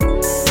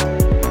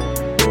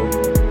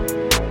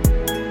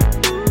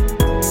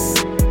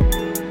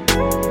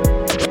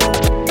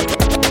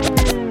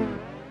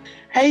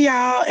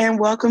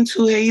welcome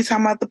to Hey You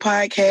Talking About the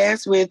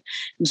Podcast with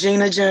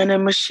Gina, John,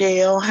 and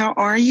Michelle. How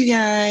are you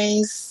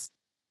guys?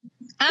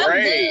 I'm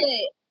Great.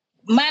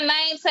 Good. My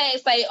name tag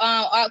say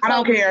October. I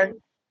don't care.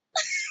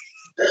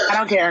 I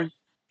don't care.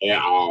 Yeah,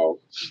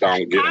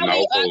 don't get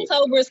no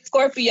October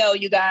Scorpio,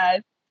 you guys.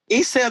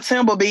 It's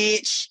September,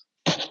 bitch.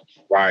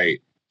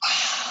 Right.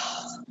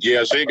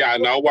 Yeah, she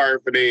got no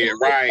word for that.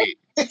 Right.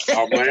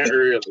 Oh man,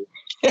 early.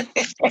 Early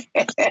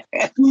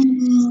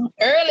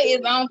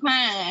is on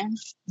time.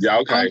 Yeah,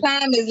 okay. On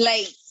time is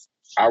late.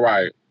 All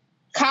right.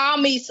 Call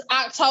me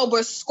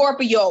October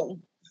Scorpio.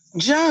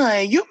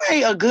 John, you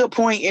made a good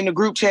point in the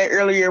group chat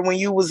earlier when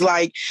you was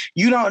like,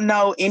 you don't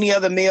know any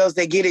other males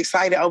that get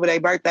excited over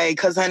their birthday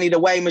because, honey, the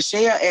way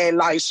Michelle and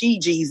like she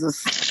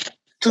Jesus.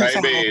 Two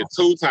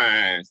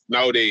times.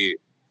 No, that.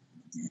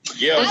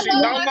 Yeah, I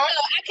love myself.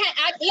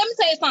 Let me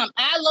tell you something.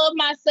 I love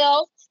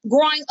myself.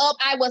 Growing up,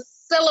 I was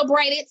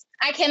celebrated.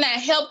 I cannot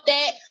help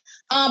that.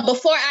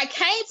 Before I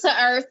came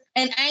to Earth,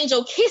 an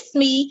angel kissed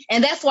me,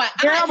 and that's why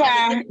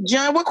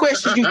John, what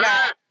questions you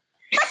got?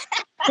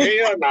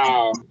 Hell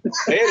no.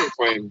 That is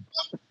funny.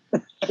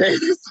 That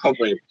is so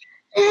funny.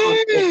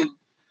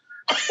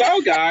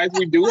 So, guys,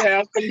 we do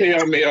have some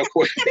mail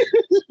questions.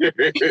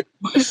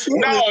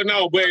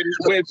 No, but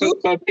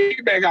to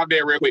piggyback off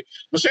that real quick,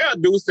 Michelle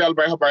do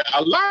celebrate her birthday.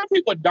 A lot of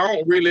people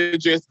don't really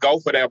just go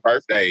for their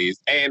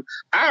birthdays. And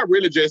I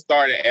really just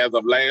started as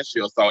of last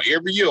year. So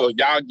every year,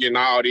 y'all getting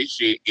all this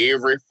shit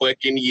every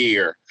fucking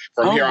year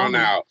from here on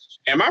out.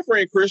 And my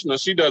friend Krishna,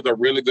 she does a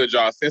really good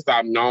job since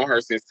I've known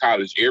her since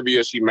college. Every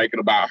year she make it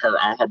about her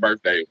on her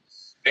birthday.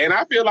 And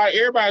I feel like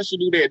everybody should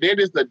do that. That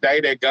is the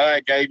day that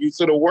God gave you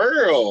to the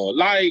world.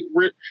 Like,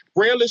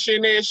 relish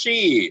in that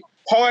shit.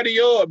 Party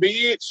up,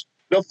 bitch.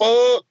 The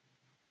fuck?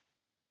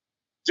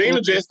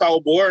 Gina just so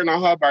boring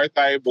on her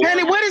birthday.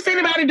 Honey, what is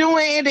anybody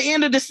doing at the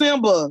end of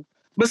December?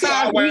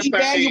 Besides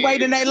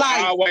reevaluating their life.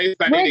 I always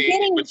say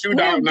that, but you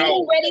don't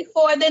know. We're getting ready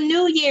for the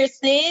new year,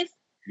 sis.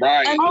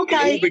 Right.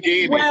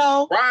 Okay.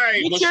 Well,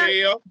 right,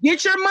 Michelle.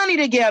 Get your money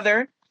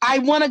together. I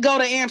want to go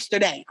to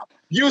Amsterdam.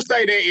 You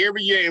say that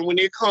every year, and when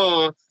it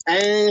comes,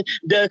 the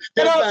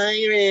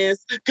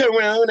virus,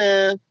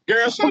 Corona,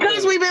 girl,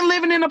 because we've been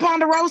living in the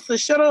Ponderosa.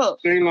 Shut up.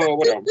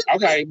 Whatever.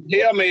 Okay,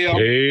 Hail Mail.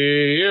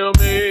 Hail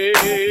Mail.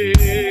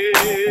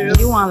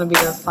 You want to be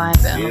a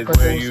science and a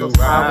producer,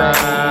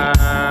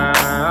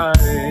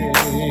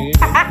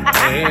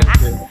 and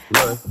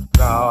plus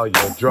all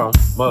your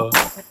drama,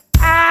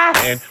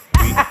 and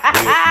we will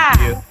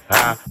get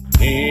high.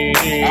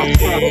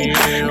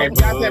 If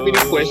y'all have any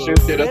questions,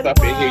 hit us up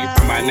at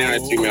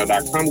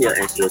HeyYouTalkingAboutNow@gmail.com. We'll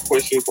answer your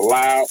questions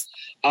aloud.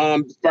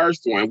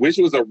 First one, which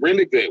was a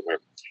really good one.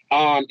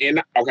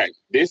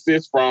 This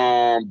is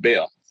from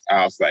Beth,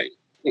 I'll say.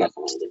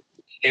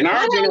 In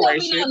our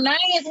generation,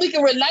 names we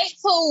can relate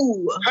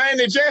to.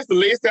 Honey, just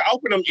listen,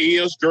 open them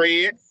ears,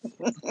 dread.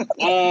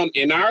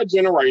 In our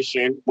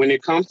generation, when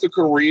it comes to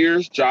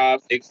careers,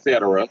 jobs,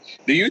 etc.,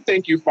 do you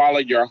think you follow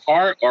your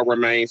heart or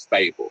remain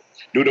stable?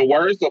 Do the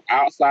words of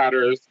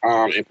outsiders,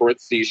 in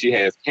parentheses, she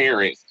has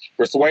parents,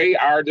 persuade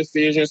our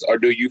decisions, or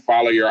do you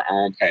follow your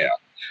own path?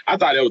 I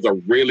thought it was a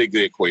really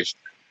good question.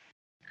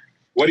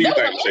 What do you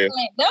think, Michelle?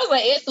 That was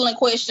an excellent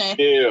question.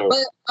 Yeah.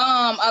 But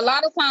a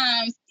lot of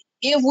times,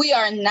 if we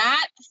are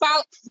not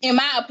in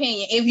my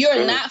opinion, if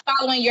you're not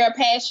following your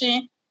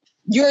passion,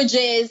 you're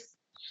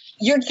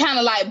kind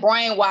of like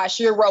brainwashed.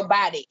 You're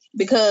robotic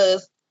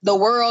because the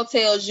world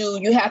tells you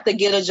you have to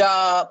get a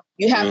job,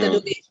 you have to do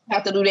this, you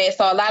have to do that.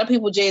 So a lot of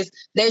people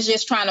they're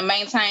just trying to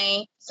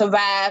maintain,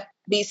 survive,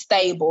 be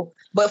stable.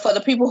 But for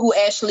the people who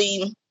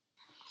actually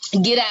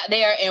get out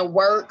there and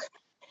work,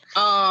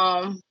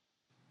 and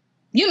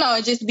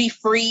just be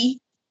free,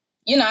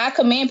 I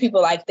commend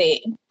people like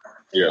that.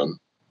 Yeah.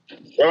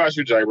 What about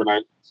you, Jay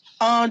Renee?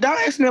 Don't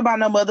ask me about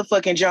no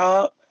motherfucking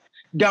job.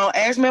 Don't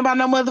ask me about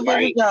no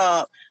motherfucking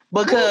job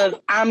because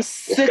I'm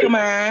sick of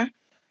mine.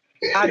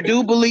 I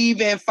do believe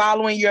in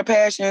following your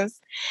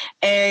passions.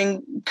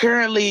 And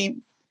currently,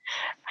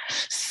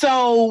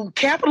 so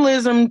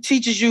capitalism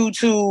teaches you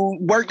to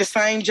work the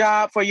same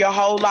job for your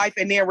whole life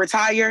and then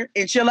retire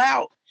and chill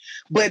out.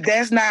 But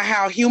that's not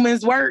how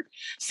humans work.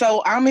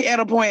 So I'm at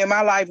a point in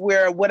my life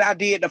where what I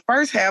did the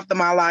first half of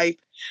my life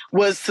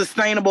was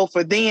sustainable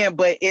for them,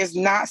 but it's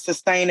not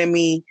sustaining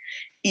me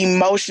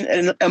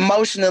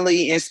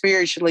emotionally and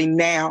spiritually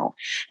now.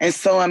 And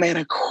so I'm at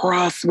a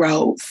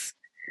crossroads.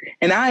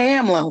 And I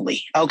am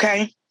lonely,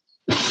 okay?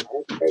 Well,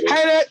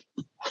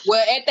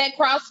 at that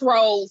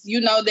crossroads,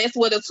 that's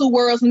where the two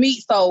worlds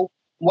meet. So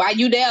while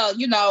you there,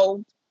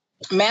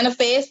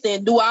 manifest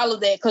and do all of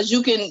that because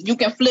you can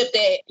flip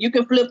that. You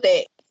can flip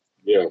that.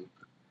 Yeah.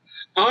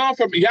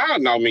 Y'all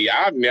know me.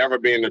 I've never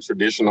been a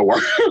traditional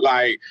worker.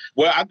 I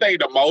think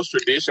the most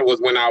tradition was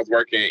when I was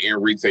working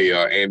in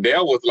retail, and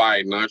that was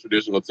like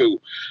non-traditional too,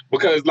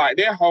 because like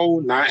that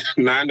whole 9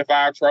 to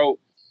 5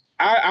 trope,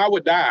 I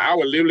would die. I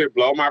would literally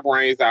blow my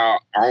brains out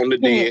on the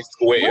desk,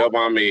 wherever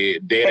I'm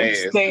at, dead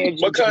ass,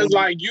 because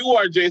like you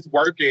are just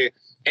working,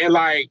 and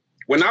like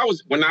when I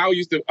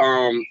used to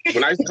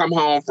come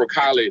home from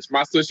college,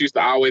 my sister used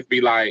to always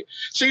be like,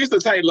 she used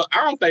to say, look,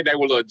 I don't think they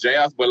were little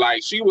jazz, but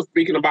like she was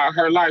speaking about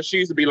her life. She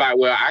used to be like,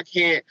 well, I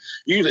can't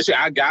usually,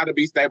 I gotta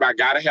be stable, I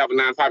gotta have a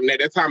 9 to 5. And at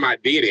that time I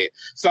did it.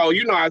 So,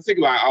 I think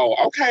like, oh,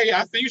 okay,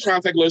 I see you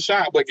trying to take a little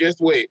shot, but guess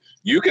what?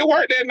 You can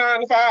work that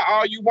 9 to 5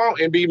 all you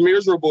want and be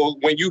miserable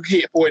when you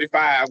hit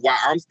 45 while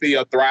I'm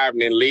still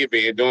thriving and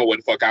living and doing what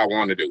the fuck I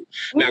want to do.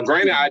 Now,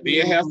 granted, I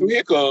did have some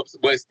hiccups,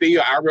 but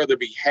still, I'd rather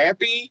be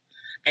happy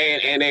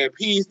and at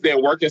peace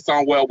than working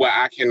somewhere where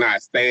I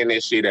cannot stand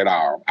that shit at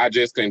all. I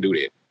just couldn't do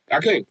that. I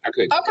couldn't.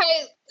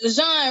 Okay,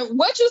 John,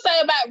 what you say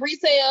about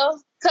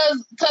retail?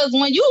 Cause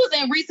when you was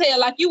in retail,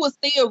 like you was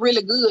still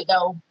really good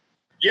though.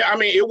 Yeah, I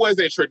mean, it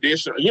wasn't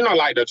traditional,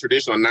 like the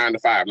traditional 9 to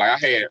 5. Like I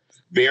had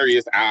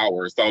various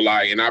hours. So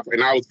like, and I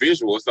was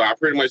visual, so I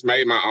pretty much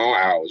made my own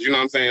hours. You know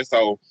what I'm saying?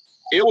 So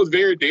it was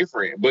very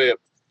different, but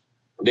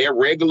that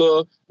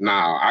regular,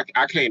 nah,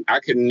 I can't, I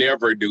could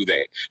never do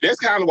that. That's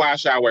kind of why I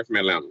shy away from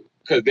Atlanta.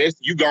 Because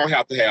you gonna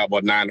have to have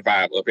a 9 to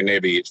 5 up in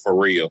that bitch for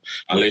real,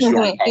 unless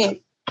you're on post.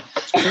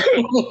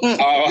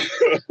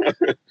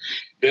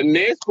 The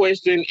next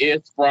question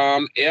is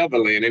from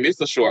Evelyn, and it's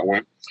a short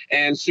one.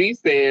 And she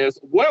says,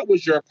 what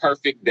was your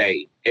perfect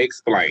day?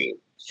 Explain.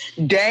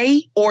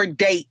 Day or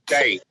date?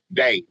 Day,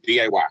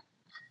 D-A-Y.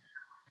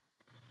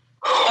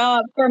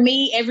 For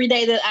me, every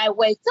day that I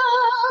wake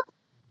up.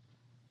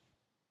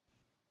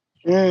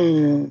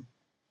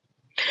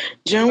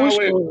 John, which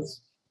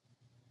was?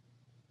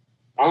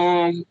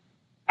 I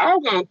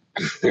was gonna.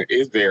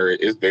 It's very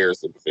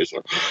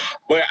superficial,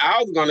 but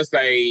I was gonna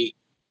say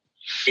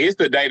it's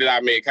the day that I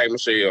met K.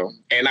 Michelle,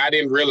 and I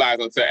didn't realize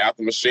until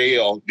after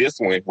Michelle, this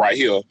one right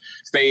here,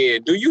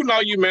 said, "Do you know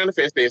you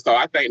manifested?" So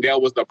I think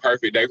that was the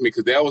perfect day for me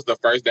because that was the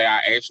first day I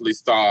actually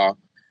saw,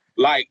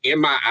 like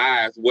in my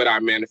eyes, what I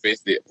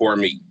manifested for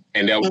me,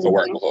 and that was to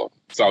work with her.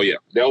 So yeah,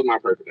 that was my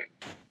perfect day.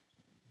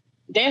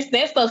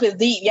 That stuff is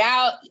deep,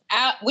 y'all.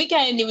 We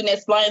can't even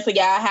explain to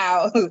y'all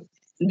how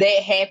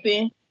that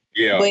happened.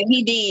 Yeah, but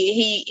he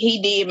did. He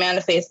did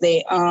manifest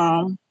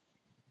that.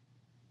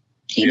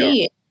 He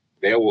did.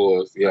 That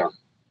was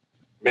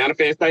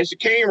manifestation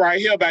king right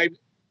here, baby.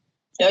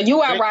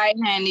 You are right,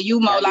 honey.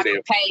 You more like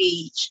a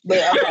page, but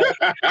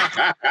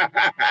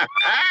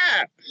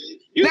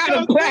not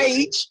a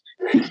page.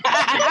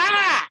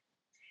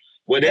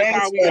 Well, that's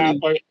how we got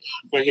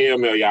for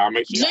him, y'all.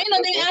 Make sure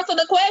Gina didn't answer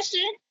the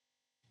question.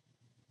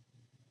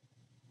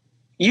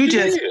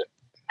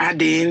 I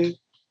didn't.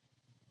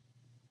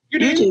 You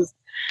didn't.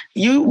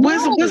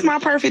 What's my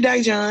perfect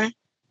day, John?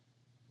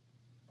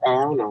 I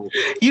don't know.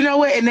 You know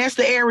what? And that's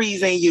the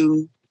Aries in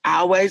you.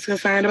 Always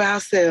concerned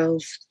about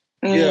self.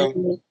 Yeah.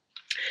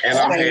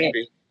 And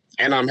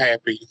I'm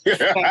happy.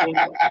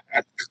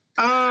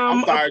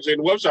 I'm sorry,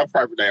 Gina. What's your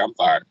perfect day? I'm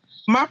sorry.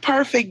 My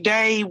perfect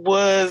day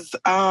was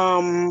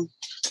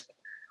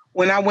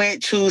when I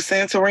went to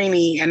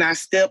Santorini and I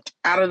stepped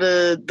out of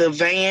the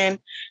van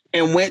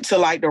and went to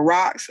like the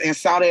rocks and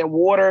saw that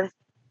water.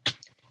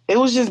 It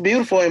was just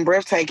beautiful and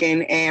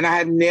breathtaking, and I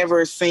had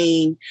never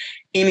seen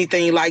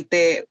anything like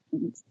that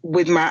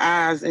with my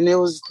eyes, and it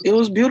was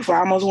beautiful. I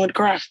almost wanted to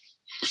cry.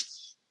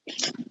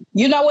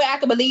 You know what? I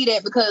can believe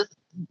that because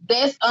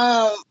that's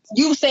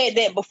you said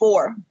that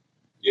before.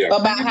 Yeah.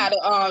 About how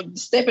to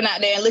stepping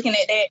out there and looking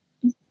at that.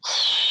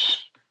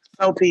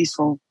 So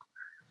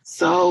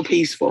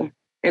peaceful.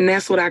 And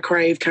that's what I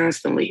crave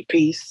constantly.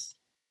 Peace.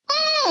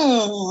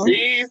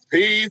 Peace.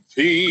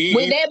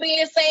 With that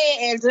being said,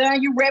 and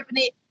John, you repping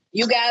it.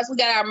 You guys, we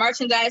got our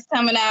merchandise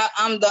coming out.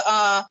 I'm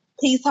the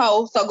peace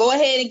hoe. So go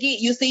ahead and get.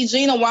 You see,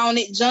 Gina want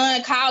it.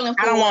 John calling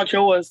for. I don't want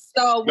yours.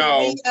 So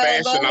no,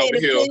 fashion go ahead over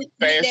here.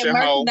 Get that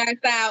merchandise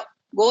out.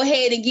 Go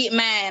ahead and get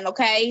mine,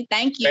 okay?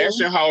 Thank you.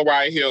 Fashion hoe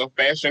right here.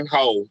 Fashion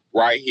hoe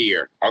right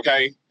here.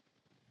 Okay,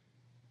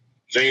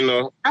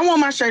 Gina. I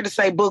want my shirt to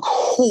say book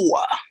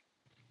whore.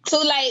 Too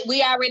late.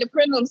 We already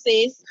printed them,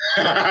 sis.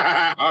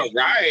 All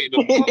right.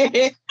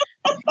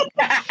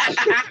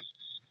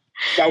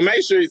 So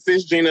make sure,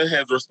 since Gina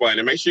has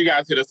responded, make sure you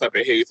guys hit us up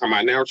at Hey Talking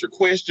About Now with your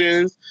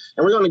questions.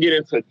 And we're going to get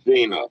into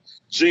Gina.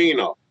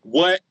 Gina,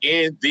 what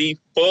in the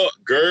fuck,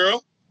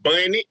 girl?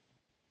 Bunny?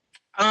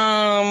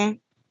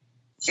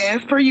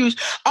 As per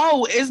usual.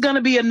 Oh, it's going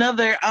to be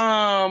another,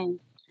 march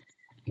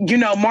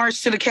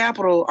to the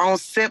Capitol on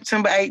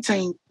September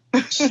 18th.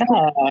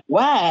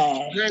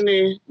 Why?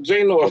 Honey,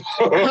 Gina.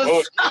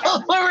 So,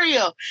 for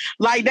real.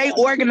 Like, they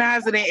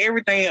organize it and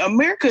everything.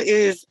 America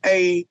is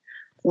a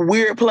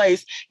weird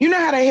place. You know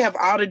how they have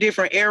all the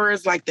different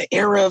eras, like the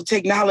era of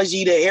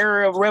technology, the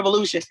era of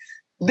revolution.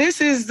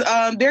 This is,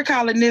 they're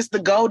calling this the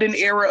golden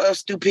era of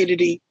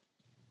stupidity.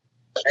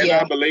 And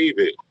I believe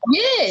it.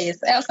 Yes,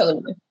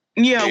 absolutely.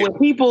 Yeah, with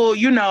people,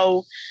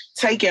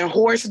 taking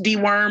horse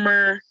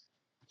dewormer,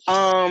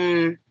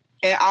 and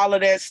all of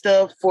that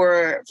stuff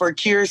for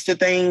cures to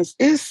things.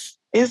 It's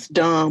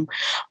dumb.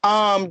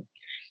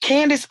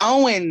 Candace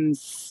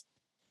Owens.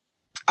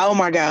 Oh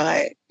my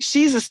God.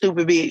 She's a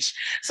stupid bitch.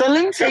 So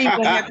let me tell you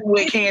what happened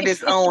with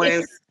Candace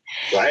Owens.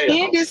 Right.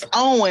 Candace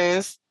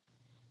Owens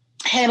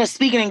had a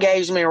speaking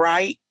engagement,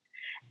 right?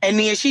 And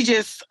then she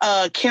just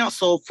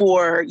canceled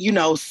for,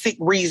 sick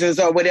reasons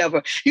or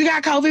whatever. You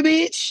got COVID,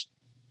 bitch?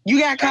 You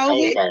got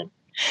COVID?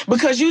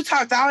 Because you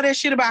talked all that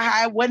shit about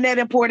how it wasn't that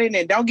important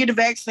and don't get the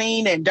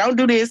vaccine and don't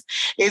do this.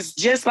 It's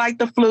just like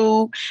the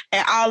flu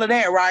and all of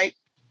that, right?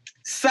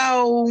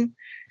 So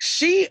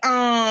she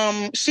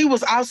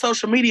was off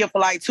social media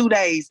for like 2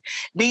 days.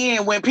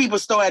 Then when people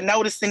started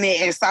noticing it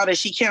and saw that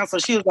she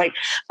canceled, she was like,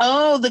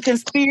 oh, the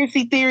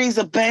conspiracy theories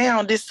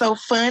abound. It's so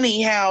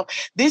funny how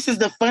this is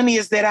the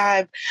funniest that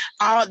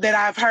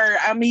I've heard.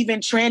 I'm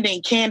even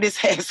trending Candace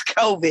has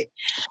COVID.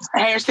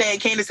 Hashtag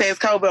Candace has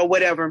COVID or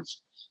whatever.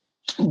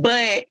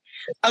 But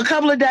a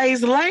couple of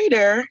days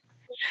later,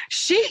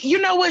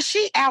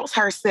 she outs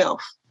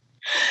herself.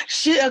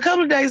 A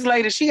couple of days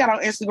later, she got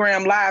on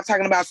Instagram Live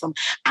talking about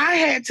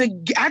I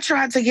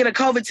tried to get a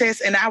COVID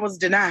test and I was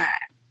denied.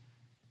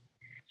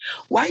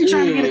 Why are you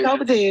trying to get a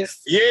COVID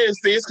test? Yes,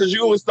 sis, because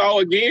you was so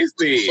against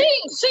it.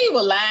 She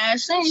was lying.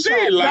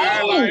 She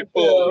lied like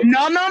fuck.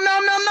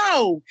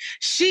 No.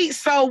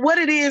 So what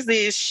it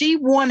is she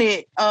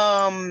wanted,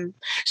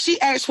 she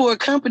asked for a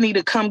company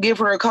to come give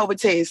her a COVID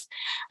test.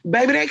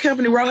 Baby, that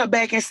company wrote her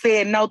back and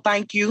said, no,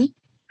 thank you.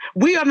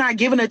 We are not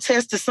giving a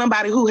test to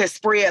somebody who has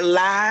spread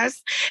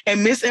lies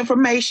and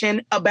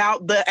misinformation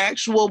about the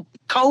actual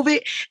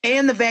COVID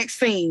and the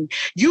vaccine.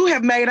 You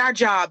have made our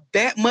job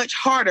that much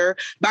harder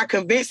by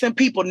convincing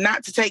people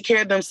not to take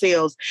care of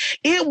themselves.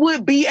 It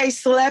would be a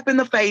slap in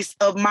the face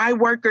of my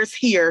workers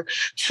here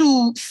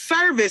to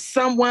service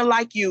someone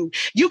like you.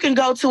 You can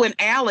go to an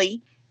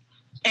alley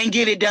and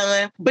get it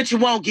done, but you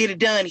won't get it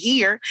done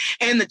here.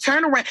 And the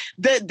turnaround,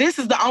 this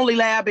is the only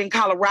lab in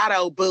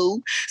Colorado,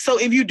 boo. So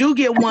if you do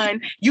get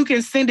one, you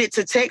can send it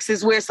to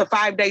Texas where it's a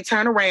 5-day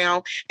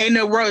turnaround and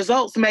the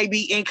results may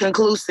be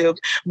inconclusive,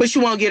 but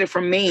you won't get it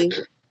from me.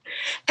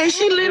 And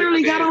she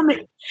literally got on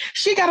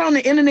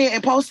the internet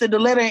and posted the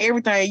letter and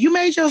everything. You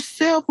made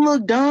yourself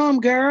look dumb,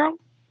 girl.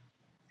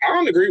 I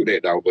don't agree with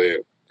that though,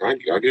 but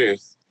I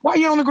guess. Why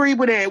you don't agree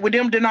with that, with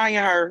them denying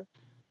her?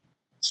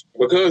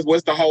 Because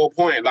what's the whole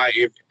point? Like,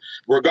 if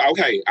we're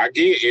okay, I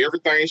get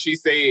everything she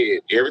said,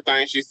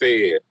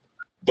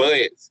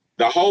 but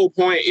the whole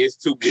point is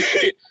to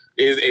get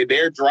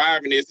they're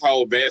driving this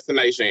whole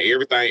vaccination,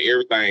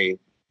 everything.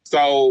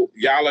 So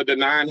y'all are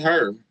denying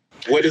her.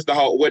 What is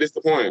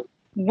the point?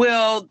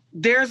 Well,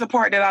 there's a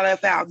part that I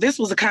left out. This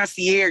was a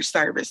concierge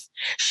service.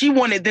 She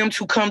wanted them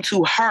to come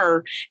to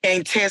her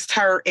and test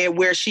her at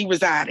where she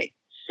resided.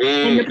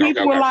 And the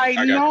people were like,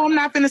 no, I'm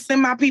not going to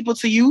send my people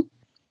to you.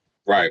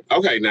 Right.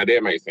 Okay. Now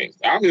that makes sense.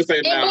 I'm gonna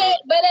say now.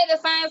 But at the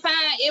same time,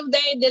 if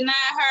they deny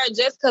her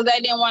just because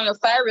they didn't want to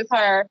service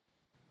her,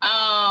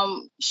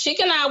 she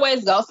can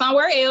always go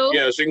somewhere else.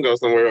 Yeah, she can go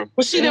somewhere else.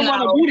 But she didn't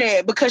want to do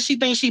that because she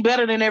thinks she's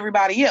better than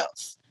everybody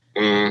else.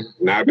 Not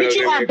better. But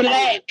you are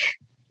black.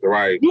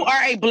 Right. You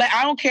are a black.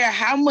 I don't care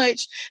how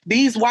much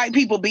these white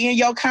people be in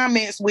your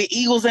comments with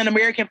eagles and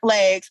American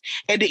flags.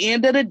 At the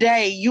end of the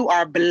day, you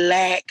are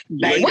black,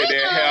 baby.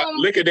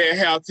 Look at that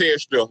hair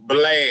texture.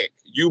 Black.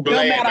 You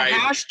black, no matter baby.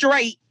 how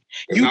straight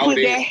you put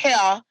that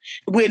hair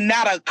with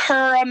not a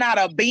curl, not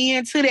a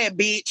bend to that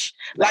bitch,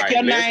 like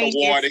your name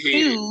is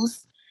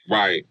Hughes.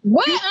 Right.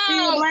 What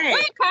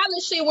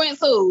college she went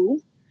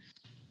to?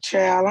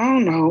 Child, I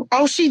don't know.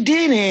 Oh, she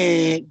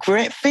didn't.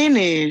 Great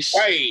finish.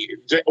 Wait.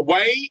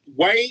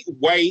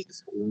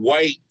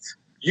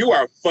 You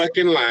are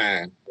fucking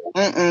lying.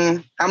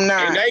 I'm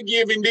not. And they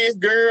giving this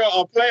girl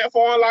a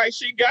platform like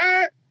she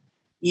got?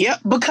 Yep,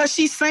 because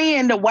she's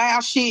saying the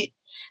wild shit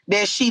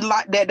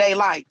that they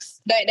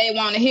likes. That they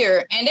want to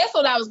hear. And that's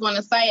what I was going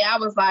to say. I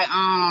was like,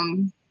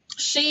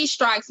 she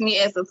strikes me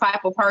as the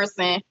type of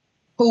person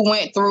who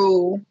went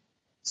through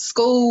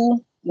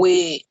school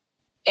with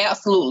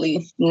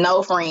absolutely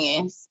no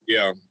friends.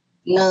 Yeah.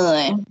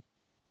 None.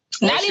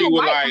 Not even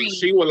white friends.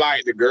 She was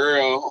like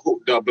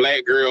the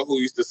black girl who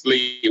used to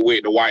sleep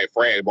with the white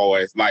frat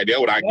boys. Like, that's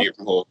what I get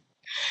from her.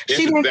 That's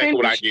exactly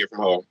what I get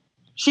from her.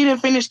 She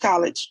didn't finish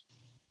college.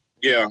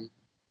 Yeah.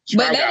 She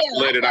got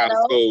flooded out of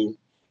school.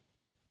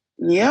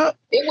 Yep.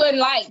 It wasn't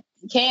like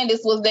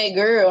Candace was that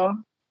girl.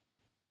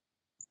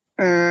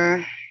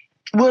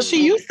 Well,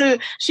 she used to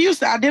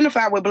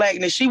identify with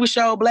blackness. She was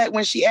show black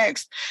when she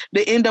asked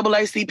the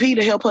NAACP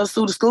to help her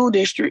sue the school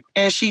district,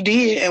 and she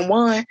did and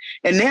won.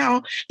 And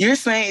now you're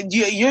saying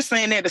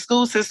that the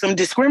school system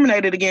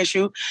discriminated against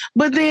you,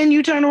 but then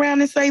you turn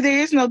around and say there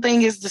is no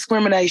thing as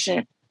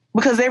discrimination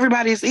because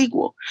everybody is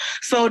equal.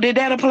 So did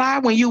that apply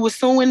when you were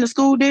suing the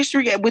school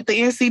district with the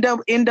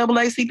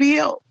NAACP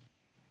help?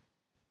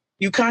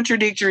 You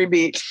contradictory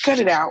bitch. Cut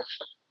it out.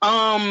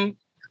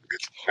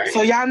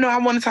 So y'all know I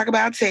want to talk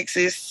about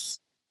Texas.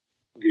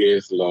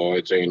 Yes,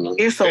 Lord, Gina.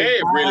 It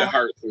really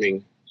hurts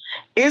me.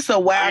 It's a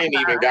wild. I ain't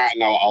even got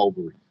no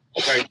ovary.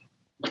 Okay.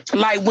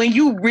 Like when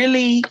you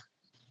really.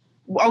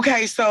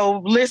 Okay,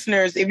 so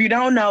listeners, if you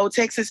don't know,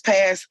 Texas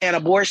passed an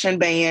abortion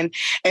ban,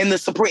 and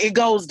it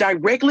goes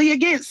directly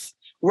against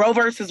Roe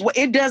versus Wade.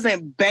 It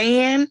doesn't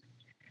ban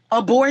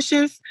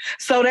abortions.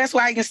 So that's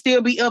why it can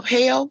still be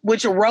upheld,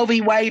 which a Roe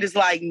v. Wade is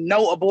like,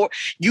 no abort.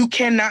 You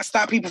cannot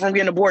stop people from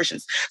getting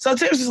abortions. So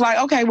Texas is like,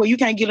 okay, well, you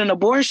can't get an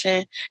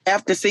abortion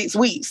after 6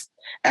 weeks.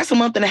 That's a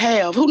month and a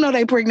half. Who know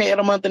they pregnant at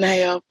a month and a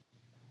half?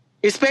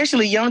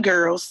 Especially young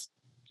girls.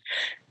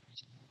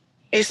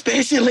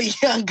 Especially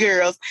young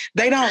girls.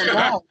 They don't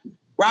know,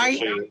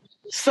 right?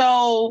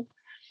 So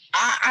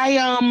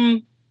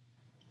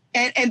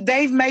and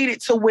they've made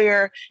it to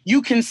where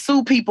you can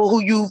sue people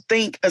who you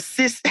think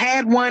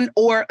had one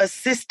or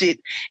assisted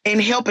in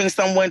helping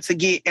someone to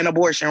get an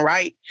abortion,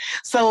 right?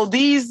 So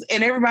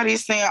and everybody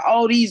is saying,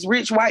 oh, these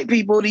rich white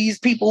people, these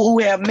people who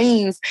have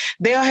means,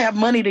 they'll have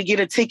money to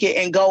get a ticket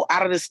and go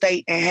out of the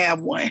state and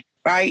have one,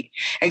 right?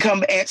 And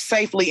come back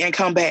safely and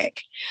come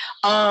back.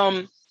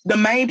 The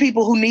main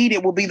people who need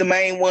it will be the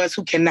main ones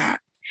who cannot.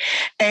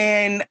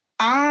 And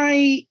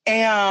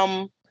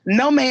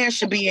no man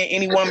should be in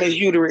any woman's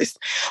uterus.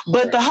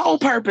 But the whole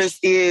purpose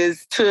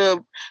is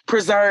to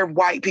preserve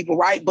white people,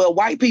 right? But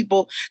white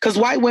people, because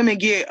white women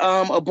get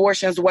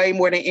abortions way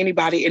more than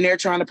anybody, and they're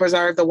trying to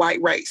preserve the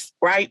white race,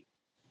 right?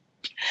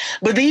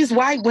 But these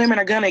white women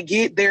are going to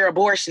get their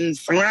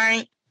abortions,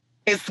 right?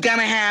 It's going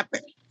to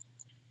happen.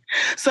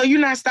 So you're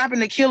not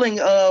stopping the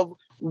killing of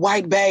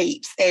white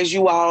babes, as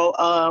you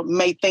all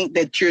may think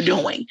that you're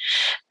doing.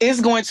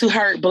 It's going to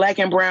hurt Black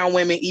and brown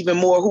women even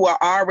more who are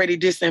already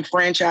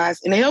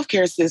disenfranchised in the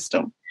healthcare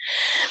system.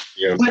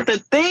 Yeah. But the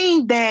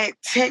thing that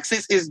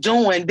Texas is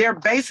doing, they're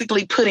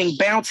basically putting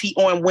bounty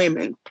on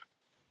women,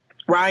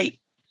 right?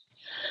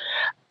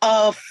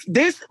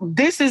 This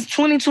is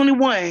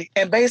 2021,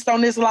 and based on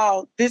this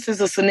law, this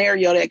is a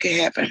scenario that could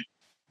happen.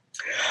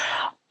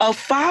 A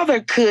father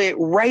could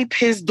rape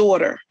his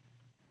daughter,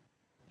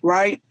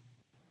 right?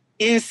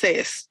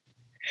 Incest,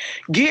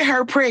 get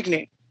her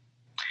pregnant.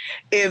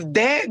 If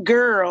that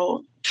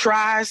girl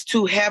tries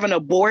to have an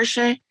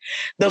abortion,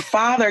 the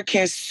father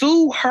can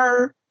sue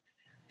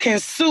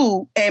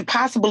and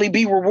possibly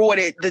be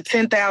rewarded the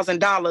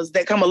 $10,000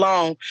 that come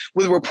along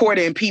with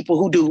reporting people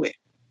who do it.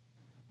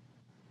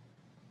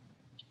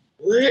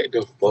 What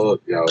the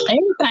fuck, yo?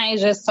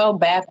 Everything's just so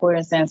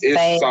backwards and sad.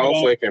 It's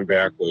so fucking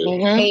backwards.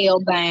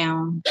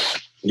 Hellbound.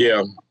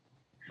 Yeah.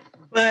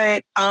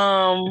 But,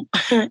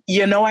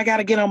 I got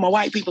to get on my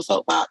white people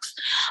soapbox.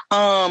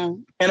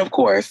 And of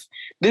course,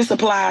 this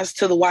applies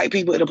to the white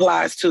people. It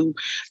applies to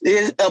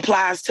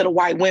the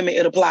white women.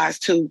 It applies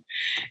to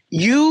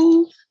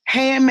you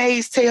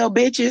Handmaid's Tale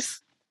bitches.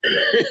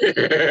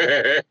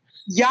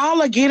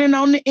 Y'all are getting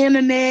on the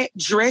internet,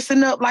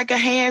 dressing up like a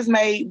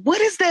handmaid.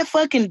 What is that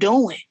fucking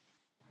doing?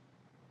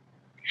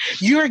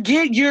 You're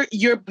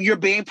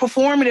being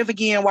performative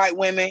again, white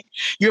women.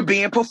 You're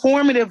being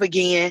performative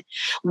again.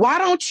 Why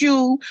don't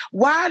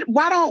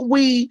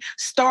we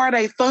start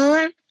a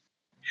fund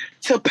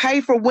to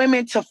pay for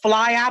women to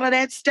fly out of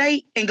that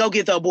state and go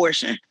get the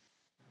abortion?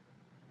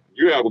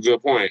 You have a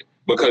good point.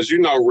 Because,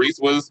 Reese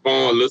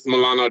Witherspoon, Alyssa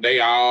Milano, they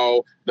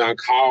all done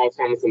called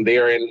from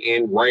there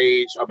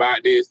enraged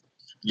about this.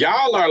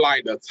 Y'all are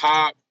like the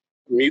top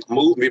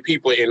movie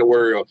people in the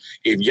world.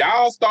 If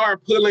y'all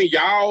start pulling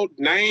y'all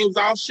names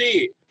off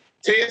shit,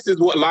 Texas,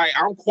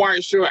 I'm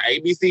quite sure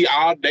ABC,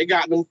 they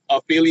got them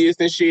affiliates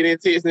and shit in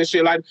Texas and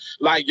shit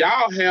like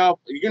y'all have,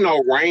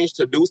 range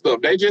to do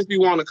stuff. They just be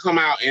wanting to come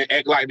out and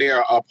act like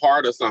they're a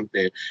part of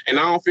something. And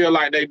I don't feel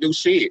like they do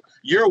shit.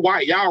 You're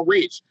white, y'all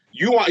rich.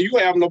 You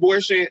have an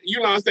abortion, you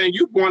know what I'm saying?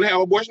 You want to have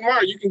an abortion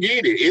tomorrow, you can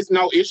get it. It's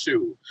no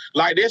issue.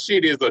 Like, this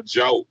shit is a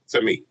joke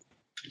to me.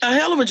 A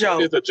hell of a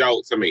joke. It's a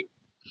joke to me.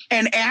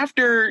 And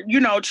after,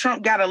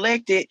 Trump got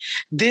elected,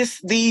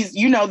 these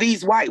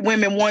white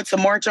women want to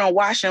march on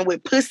Washington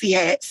with pussy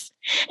hats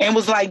and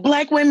was like,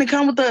 Black women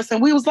come with us.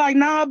 And we was like,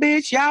 nah,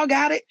 bitch, y'all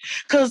got it.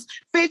 Because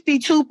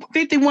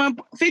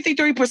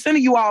 53% of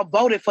you all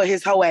voted for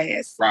his whole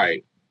ass.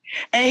 Right.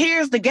 And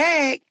here's the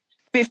gag,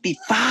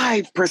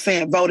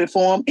 55% voted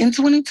for him in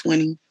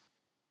 2020.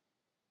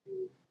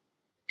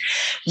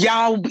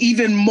 Y'all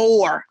even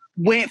more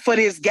went for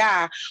this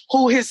guy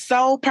who his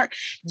sole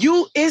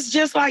it's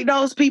just like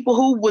those people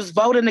who was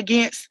voting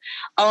against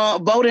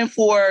voting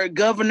for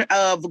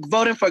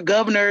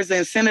governors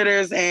and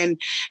senators and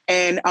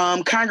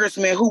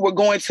congressmen who were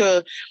going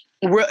to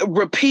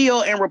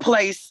repeal and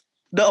replace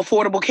the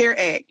Affordable Care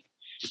Act.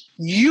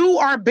 You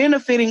are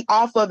benefiting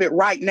off of it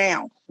right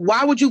now.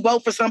 Why would you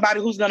vote for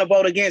somebody who's going to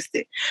vote against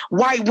it?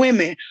 White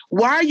women,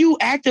 why are you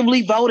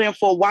actively voting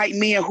for white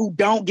men who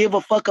don't give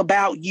a fuck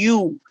about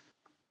you?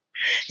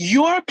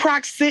 Your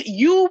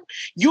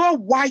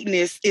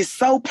whiteness is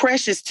so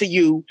precious to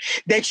you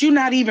that you're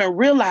not even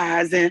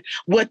realizing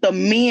what the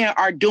men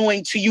are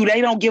doing to you. They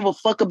don't give a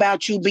fuck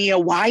about you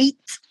being white.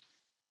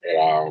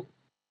 Yeah.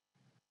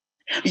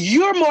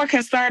 You're more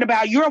concerned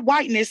about your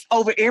whiteness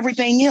over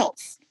everything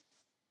else.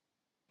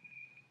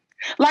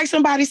 Like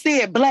somebody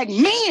said, Black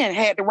men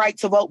had the right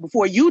to vote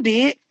before you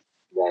did.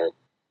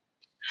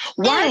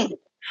 Right.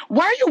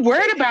 Why are you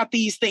worried about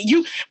these things?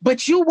 You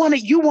want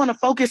to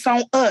focus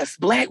on us,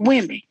 Black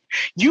women.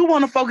 You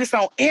want to focus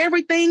on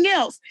everything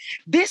else.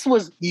 This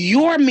was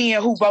your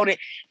men who voted.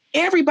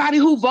 Everybody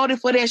who voted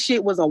for that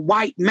shit was a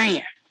white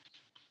man.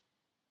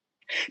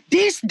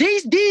 These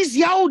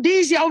yo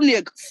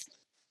niggas.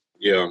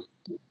 Yeah.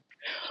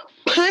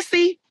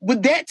 Pussy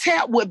with that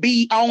tap would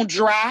be on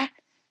dry.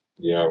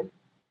 Yeah.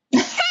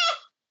 I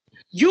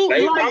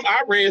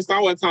read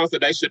somewhere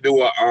that they should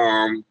do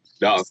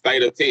the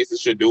state of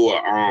Texas should do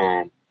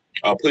a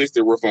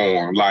pussy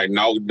reform. Like,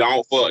 no,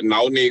 don't fuck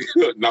no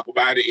nigga,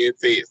 nobody in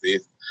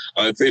Texas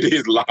until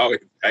this law is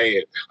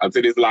passed,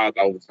 until this law is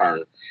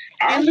overturned.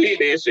 I read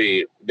that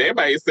shit. That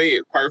made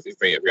sense, perfect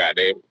sense,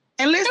 goddamn.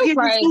 And let's get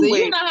crazy.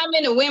 You know how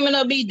many women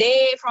will be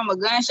dead from a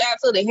gunshot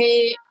to the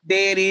head?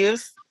 That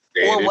is.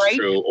 That is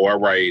true. Or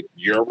rape.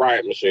 You're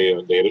right,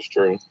 Michelle. That is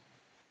true.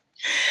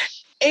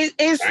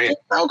 It's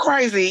so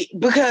crazy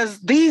because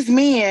these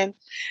men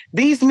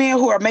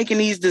who are making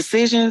these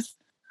decisions,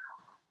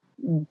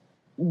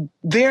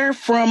 they're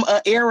from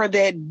an era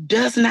that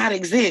does not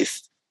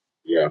exist.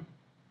 Yeah.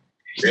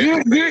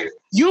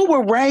 You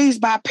were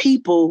raised by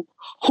people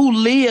who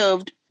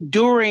lived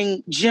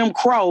during Jim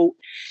Crow,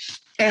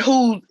 and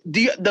who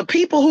the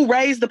people who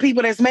raised the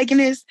people that's making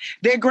this,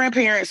 their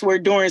grandparents were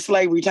during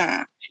slavery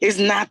time. It's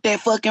not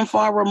that fucking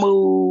far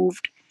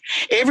removed.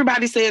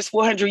 Everybody says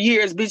 400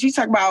 years, bitch. You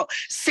talk about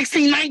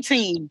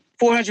 1619,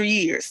 400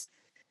 years.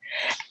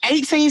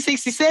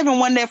 1867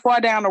 wasn't that far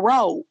down the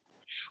road.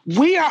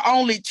 We are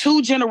only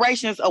 2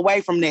 generations away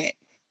from that.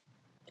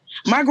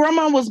 My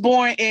grandma was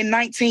born in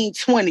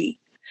 1920.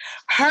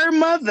 Her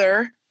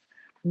mother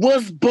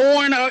was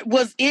born,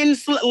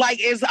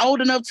 is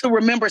old enough to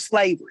remember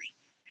slavery.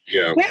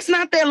 Yeah. That's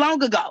not that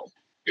long ago.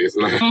 It's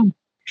not.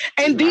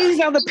 And these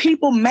are the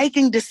people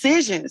making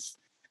decisions.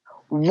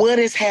 What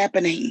is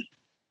happening?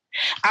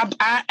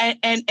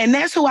 And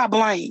that's who I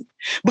blame.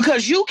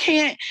 Because you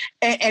can't,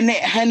 and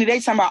that, honey,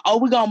 they talking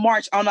about, we're going to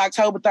march on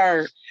October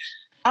 3rd.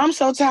 I'm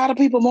so tired of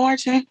people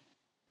marching.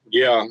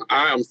 Yeah,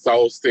 I am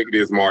so sick of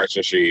this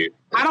marching shit.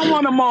 I don't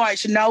want to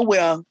march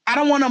nowhere. I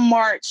don't want to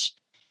march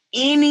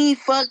any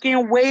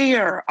fucking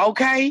where,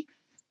 okay?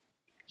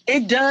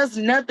 It does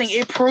nothing.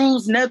 It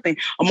proves nothing.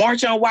 A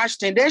march on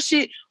Washington, that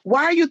shit,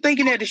 why are you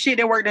thinking that the shit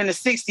that worked in the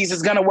 60s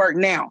is going to work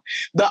now?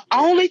 The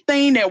only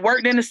thing that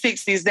worked in the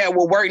 60s that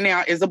will work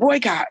now is a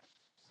boycott.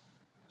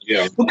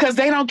 Yeah. Because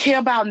they don't care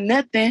about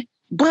nothing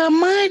but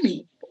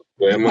money.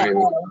 Well, money.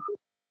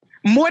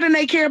 More than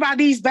they care about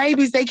these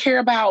babies, they care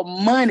about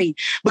money.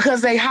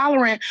 Because they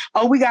hollering,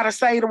 we got to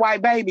save the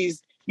white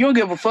babies. You don't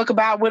give a fuck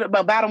about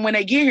them when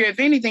they get here. If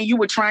anything, you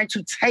were trying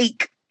to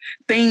take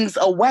things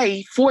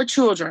away for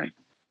children.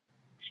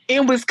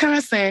 In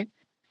Wisconsin,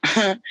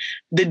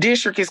 the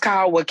district is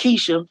called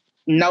Waukesha.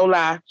 No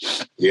lie.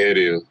 Yeah, it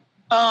is.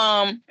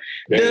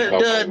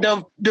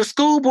 The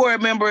school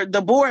board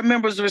the board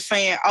members were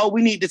saying,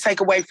 we need to take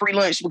away free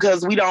lunch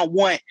because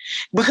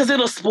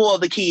it'll spoil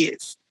the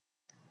kids.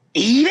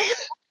 Eating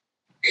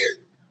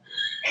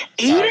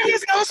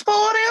is gonna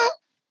spoil them.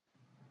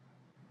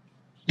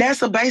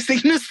 That's a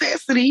basic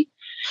necessity.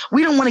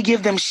 We don't want to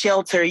give them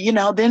shelter,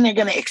 then they're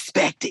gonna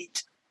expect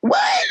it.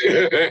 What?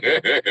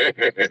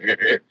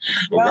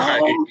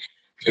 Right.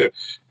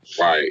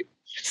 Right.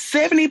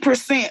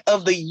 70%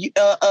 of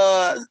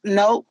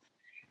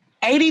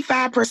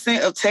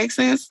 85% of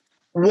Texans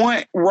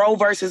want Roe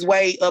versus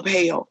Wade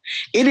upheld.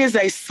 It is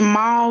a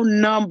small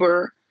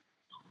number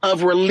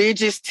of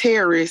religious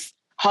terrorists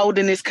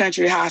holding this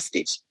country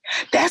hostage.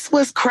 That's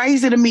what's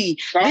crazy to me.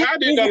 So how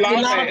did the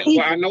law pass?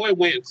 Well, I know it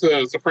went to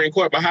the Supreme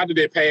Court, but how did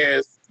it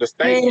pass the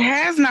state? It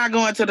has not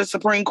gone to the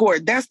Supreme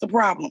Court. That's the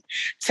problem.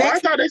 I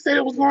thought they said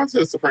it was going to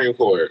the Supreme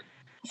Court.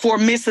 For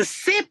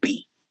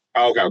Mississippi.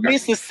 Okay.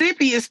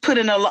 Mississippi is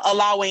putting a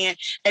law in,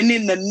 and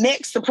then the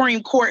next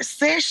Supreme Court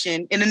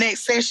session,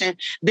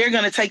 they're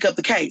going to take up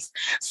the case.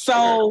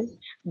 So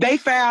they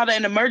filed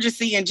an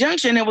emergency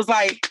injunction and was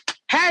like,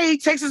 hey,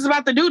 Texas is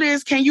about to do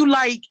this. Can you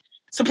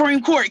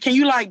Supreme Court, can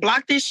you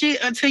block this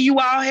shit until you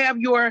all have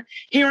your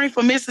hearing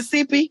for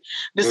Mississippi?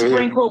 The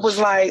Supreme Court was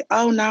like,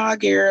 oh no,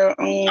 girl.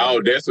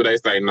 That's what they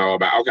say no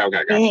about.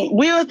 Okay.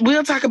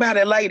 We'll talk about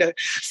it later.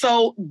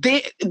 So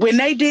when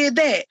they did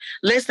that,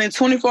 less than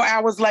 24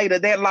 hours later,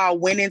 that law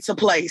went into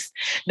place.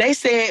 They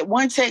said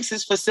one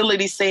Texas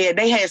facility said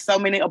they had so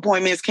many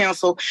appointments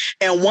canceled,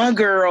 and one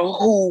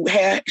girl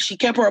she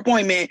kept her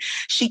appointment.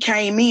 She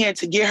came in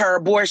to get her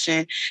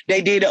abortion.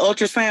 They did the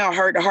ultrasound,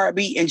 heard the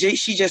heartbeat, and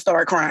she just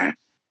started crying.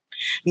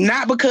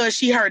 Not because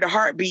she heard the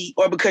heartbeat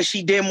or because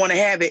she didn't want to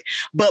have it,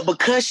 but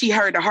because she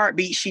heard the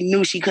heartbeat, she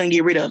knew she couldn't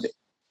get rid of it.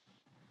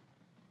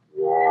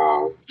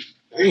 Wow.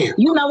 Damn.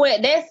 You know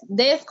what?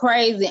 That's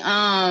crazy.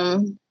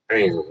 Damn.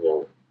 Right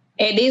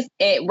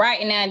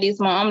now, this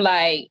moment, I'm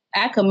like,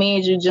 I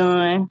commend you,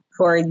 John,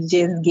 for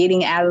just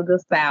getting out of the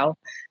South.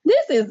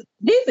 This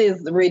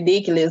is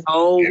ridiculous.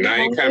 And I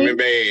ain't coming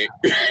back.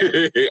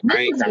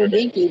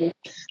 Ridiculous.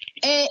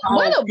 And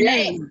where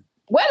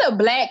the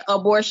black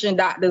abortion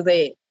doctors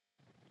at?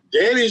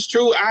 That is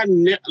true. That's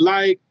what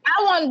I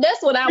want.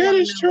 That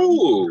is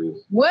true.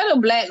 Where the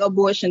black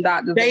abortion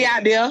doctors? They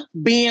out there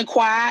being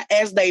quiet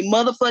as they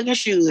motherfucking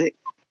should.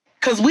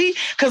 Cause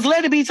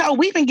let it be told,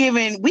 we've been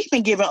giving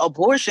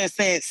abortion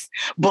since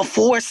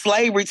before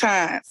slavery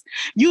times.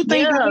 You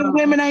think that them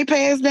women ain't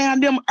passed down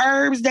them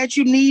herbs that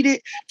you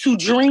needed to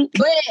drink?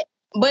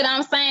 But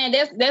I'm saying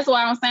that's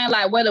why I'm saying,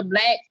 like,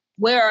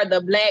 where are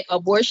the black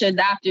abortion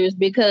doctors?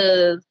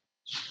 Because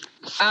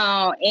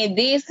in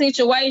this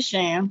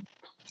situation,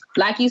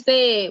 like you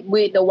said,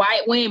 with the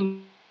white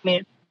women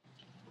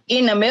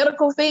in the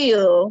medical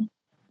field,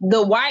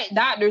 the white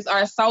doctors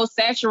are so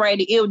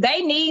saturated. If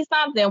they need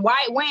something,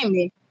 white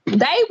women,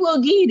 they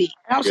will get it.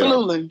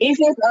 Absolutely. If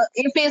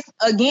it's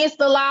against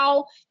the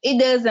law, it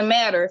doesn't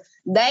matter.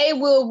 They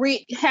will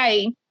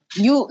hey,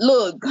 you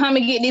look, come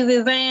and get this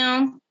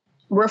exam,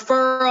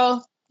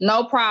 referral,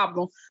 no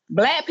problem.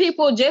 Black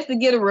people, just to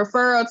get a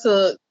referral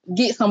to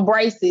get some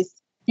braces,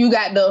 you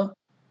got to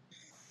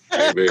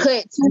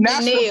cut to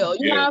the nail.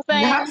 You know what I'm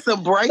saying? Not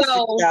some braces,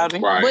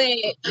 right.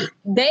 But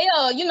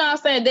they'll, you know what I'm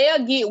saying,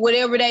 they'll get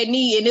whatever they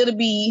need, and it'll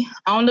be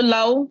on the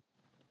low.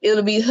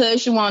 It'll be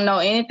hush. You won't know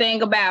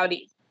anything about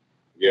it.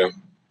 Yeah.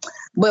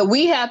 But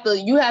you have to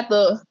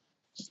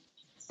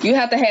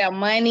have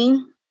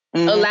money,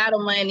 a lot of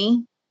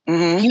money.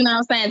 Mm-hmm. You know what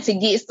I'm saying, to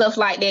get stuff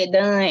like that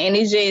done. And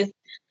it's just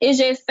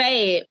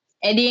sad.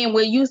 And then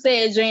when you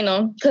said,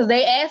 Gina, because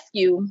they ask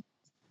you,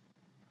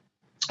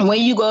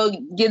 when you go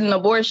get an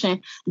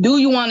abortion, do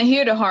you want to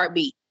hear the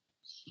heartbeat?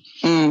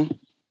 And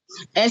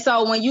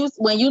so when you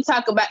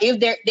talk about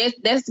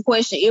that's the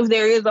question. If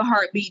there is a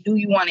heartbeat, do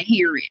you want to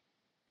hear it?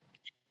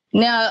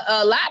 Now,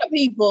 a lot of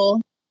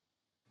people,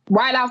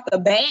 right off the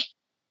bat,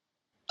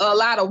 a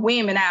lot of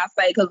women, I'll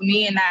say, because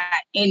men not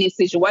in this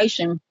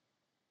situation,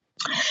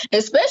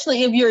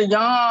 especially if you're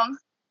young,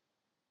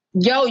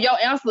 your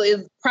answer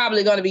is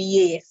probably going to be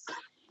yes.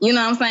 You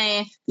know what I'm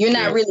saying? You're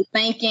not really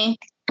thinking.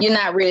 You're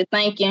not really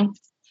thinking.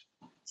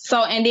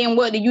 So, and then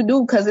what do you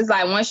do? Because it's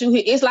like, once you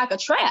hit, it's like a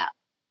trap.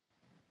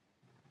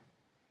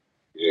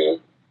 Yeah.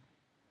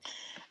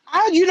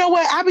 You know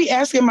what? I be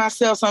asking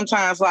myself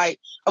sometimes, like,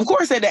 of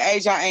course, at the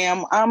age I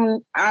am,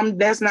 I'm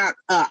that's not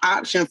an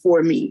option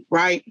for me,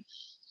 right?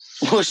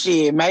 Well,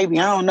 shit, maybe,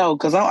 I don't know,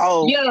 because I'm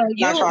old. Yeah,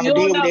 not trying to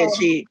deal with that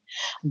shit.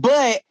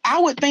 But I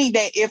would think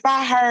that if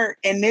I heard,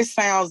 and this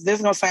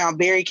gonna sound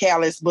very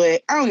callous,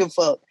 but I don't give a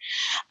fuck.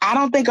 I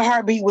don't think a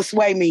heartbeat would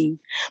sway me,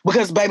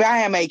 because, baby, I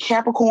am a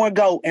Capricorn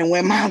goat, and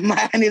when my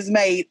mind is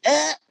made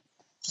up,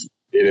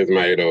 it is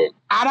made up.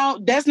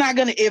 That's not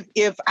gonna,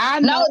 if I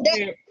know.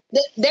 No,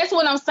 that's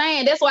what I'm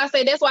saying. That's why I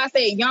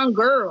say young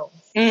girls.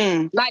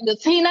 Like the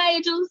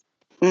teenagers.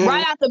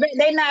 Right off the bat,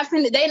 they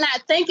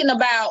not thinking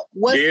about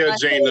what's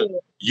Gina,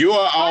 you're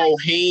an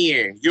old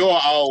hen. You're an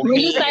old hen.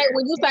 When you say,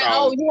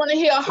 oh, you want to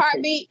hear a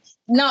heartbeat?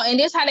 No, and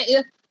this how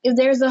if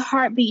there's a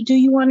heartbeat, do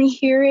you want to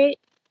hear it?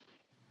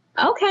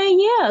 Okay,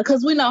 yeah,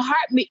 because we know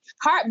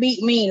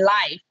heartbeat mean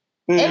life.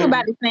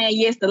 Everybody's saying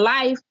yes to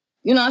life.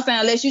 You know what I'm saying?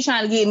 Unless you're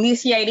trying to get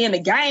initiated in the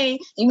game,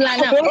 you be like,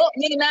 now I don't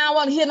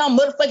want to hear no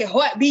motherfucking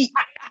heartbeat.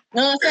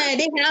 You know what I'm saying?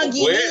 This how I'm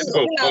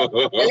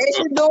getting unless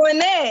you're doing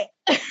that.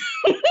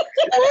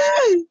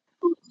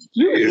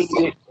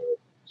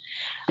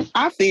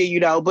 I feel you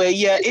though, but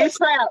yeah, it's a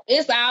trap.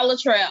 It's all a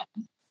trap.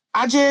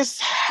 I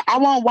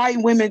want white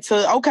women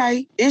to,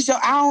 okay,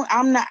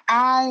 I'm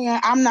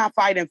not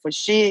fighting for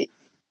shit.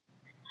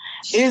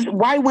 It's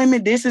white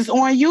women, this is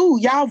on you.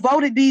 Y'all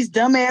voted these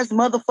dumbass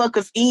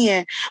motherfuckers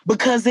in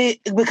because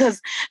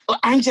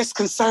I'm just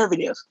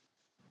conservative.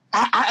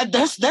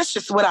 That's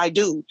just what I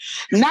do.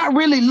 Not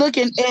really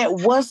looking at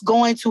what's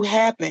going to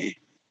happen.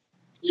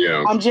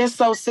 Yeah. I'm just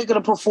so sick of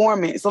the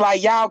performance.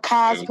 Like, y'all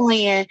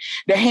cosplaying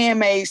The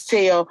Handmaid's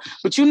Tale,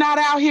 but you're not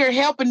out here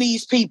helping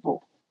these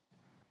people.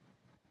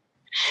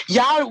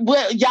 Y'all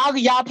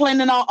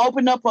planning on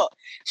opening up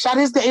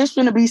it's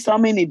gonna be so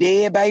many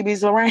dead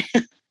babies around.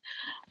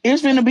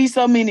 It's gonna be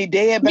so many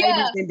dead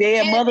babies and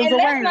dead mothers around.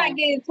 Let's not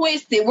get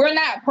twisted. We're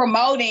not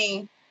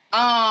promoting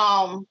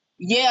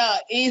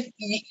it's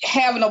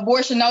having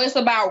abortion. No, it's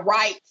about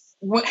rights.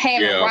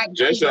 Having rights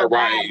just your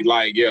right. Body.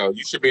 Like, you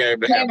should be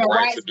able to have the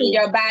right to do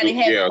your body,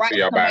 having rights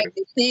to make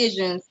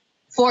decisions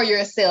for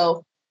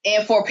yourself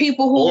and for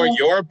people who for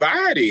your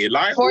body.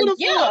 Like, who the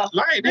fuck?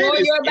 Like, that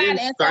is your body.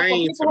 And so for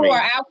people who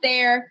are out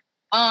there,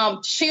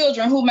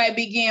 children who may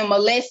be getting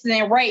molested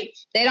and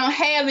raped, they don't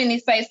have any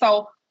say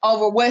so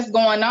over what's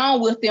going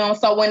on with them.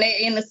 So when they're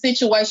in a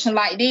situation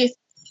like this,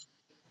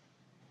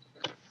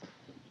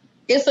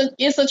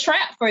 it's a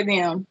trap for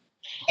them.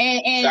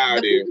 And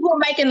the people who are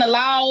making the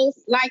laws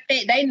like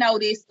that, they know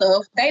this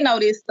stuff. They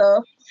don't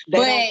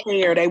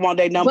care. They want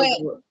their numbers.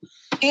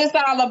 It's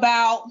all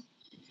about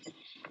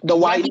the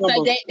white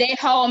number. That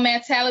whole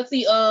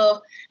mentality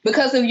of,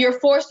 because if you're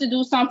forced to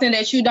do something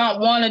that you don't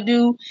want to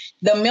do,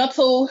 the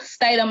mental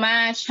state of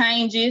mind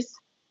changes.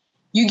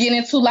 You get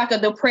into like a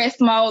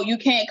depressed mode. You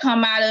can't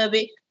come out of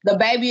it. The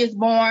baby is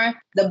born.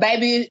 The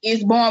baby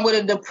is born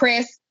with a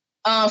depressed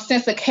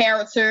sense of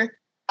character.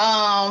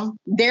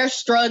 They're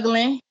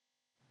struggling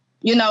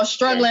all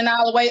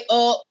the way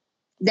up.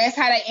 That's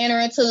how they enter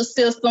into the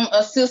system,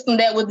 a system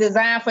that was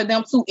designed for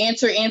them to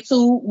enter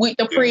into with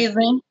the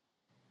prison.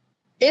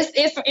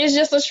 It's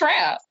just a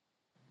trap.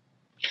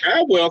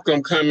 I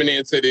welcome coming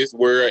into this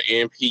world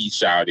in peace,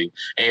 shawty.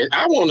 And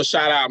I want to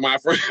shout out my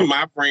friend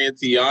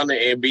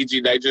Tiana and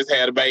BG. They just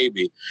had a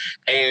baby.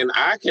 And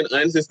I can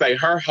honestly say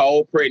her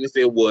whole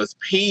pregnancy was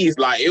peace.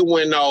 Like, it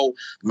wasn't no,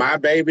 my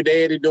baby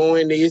daddy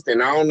doing this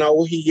and I don't know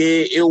what he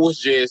is. It was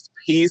just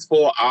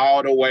peaceful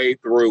all the way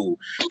through.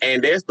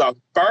 And that's the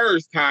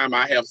first time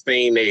I have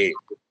seen that.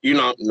 You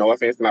know, no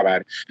offense to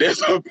nobody. That's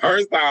the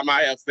first time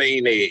I have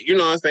seen it. You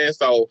know what I'm saying?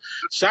 So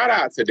shout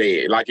out to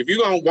that. Like, if you're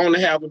going to want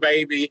to have a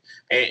baby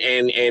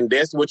and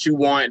that's what you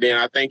want, then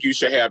I think you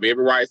should have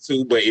every right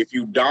to. But if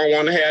you don't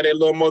want to have that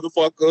little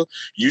motherfucker,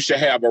 you should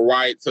have a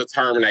right to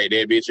terminate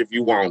that bitch if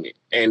you want it.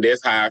 And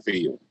that's how I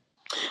feel.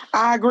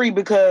 I agree,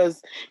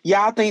 because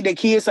y'all think that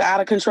kids are out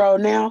of control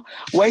now.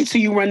 Wait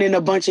till you run into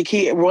a bunch of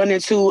kids, run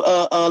into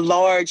a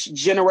large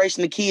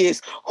generation of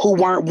kids who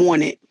weren't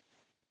wanted.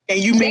 And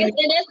you mean,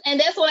 and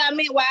that's what I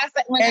meant. Why I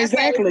said when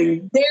exactly. I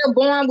say they're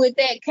born with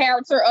that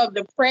character of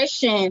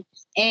depression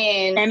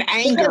and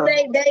anger.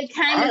 They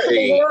came into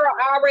the world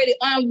already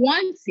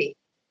unwanted.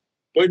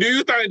 But do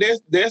you think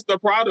that's the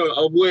product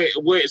of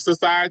what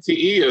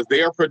society is?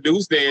 They're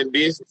producing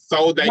this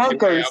so they can have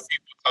people.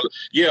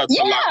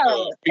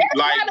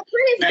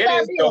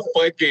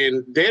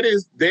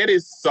 That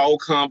is so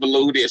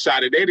convoluted,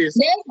 Shotty. That's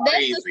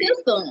crazy. The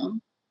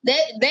system.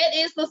 That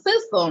is the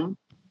system.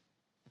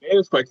 That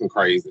is fucking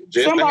crazy.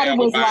 Just somebody to have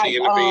a body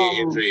in the bed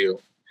in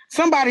jail.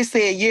 Somebody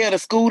said, yeah, the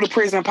school to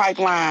prison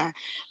pipeline.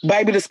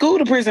 Baby, the school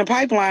to prison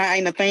pipeline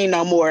ain't a thing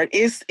no more.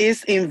 It's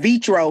in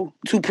vitro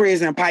to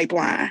prison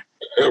pipeline.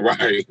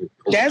 Right.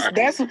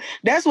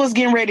 That's what's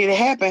getting ready to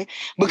happen,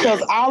 because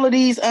all of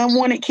these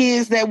unwanted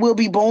kids that will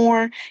be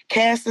born,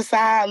 cast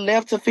aside,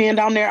 left to fend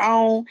on their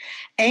own,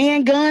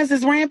 and guns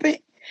is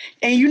rampant.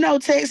 And you know,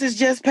 Texas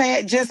just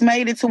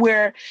made it to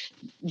where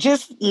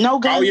just no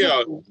guns. Oh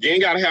yeah, you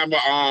ain't gotta have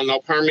no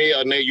permit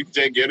or nothing. You can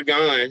just get a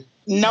gun.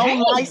 No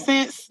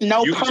license,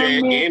 no you permit.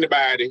 You can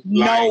anybody.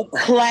 No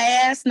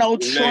class, no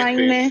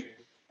training.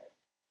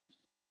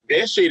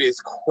 That shit is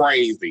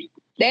crazy.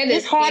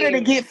 It's harder to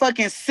get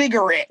fucking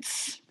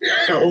cigarettes.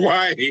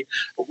 Right.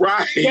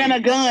 Than a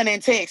gun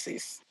in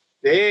Texas.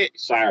 That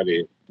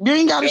shouted. You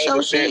ain't gotta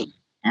show shit.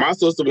 My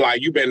sister was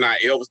like, you better not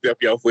ever step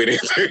your foot in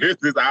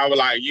Texas. I was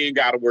like, you ain't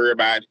gotta worry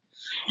about it.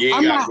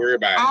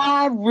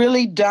 I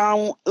really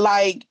don't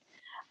like.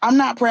 I'm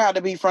not proud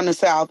to be from the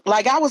South.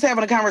 Like, I was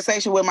having a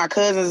conversation with my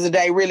cousins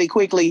today really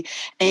quickly,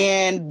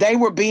 and they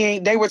were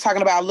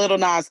talking about Lil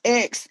Nas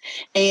X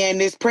and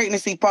his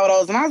pregnancy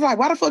photos. And I was like,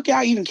 why the fuck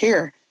y'all even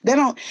care?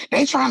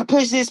 They trying to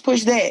push this,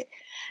 push that.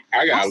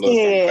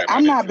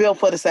 I'm not built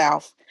for the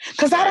South.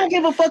 Because I don't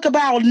give a fuck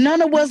about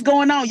none of what's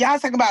going on. Y'all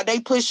talking about they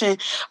pushing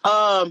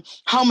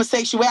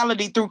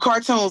homosexuality through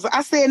cartoons.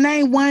 I said,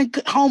 name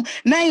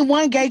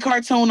one gay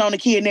cartoon on the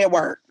Kid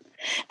Network.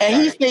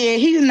 And he said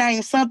he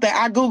named something.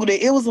 I Googled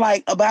it. It was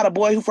like about a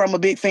boy who from a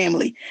big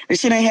family. The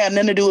shit ain't have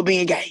nothing to do with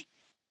being gay.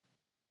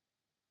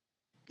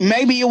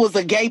 Maybe it was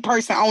a gay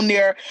person on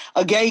there,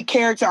 a gay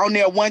character on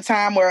there one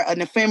time, or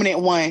an effeminate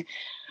one.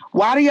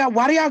 Why do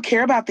y'all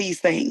care about these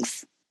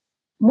things?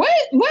 What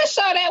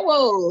show that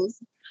was?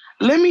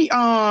 Let me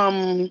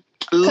the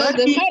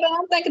photo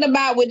I'm thinking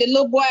about with the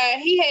little boy,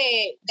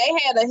 they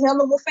had a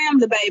hell of a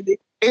family, baby.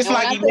 It's and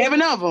like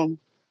 11 of them.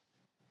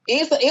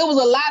 It was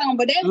a lot on,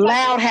 but that's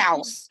Loud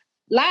House.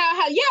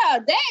 Yeah,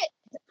 that.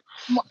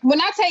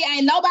 When I tell you,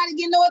 ain't nobody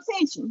getting no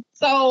attention.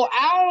 So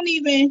I don't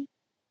even.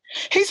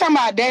 He's talking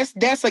about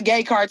that's a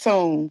gay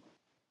cartoon.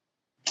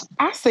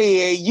 I said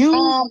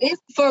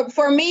it's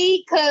for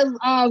me, because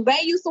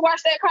they used to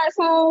watch that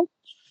cartoon.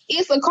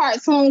 It's a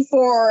cartoon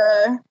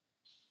for.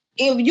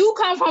 If you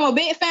come from a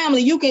big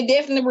family, you can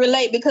definitely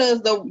relate,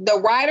 because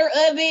the writer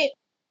of it,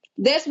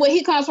 that's what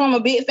he comes from, a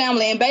big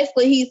family. And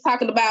basically he's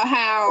talking about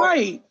how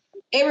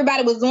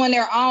everybody was doing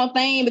their own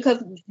thing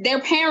because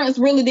their parents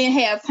really didn't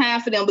have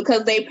time for them,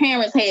 because their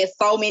parents had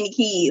so many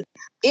kids.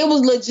 It was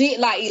legit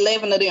like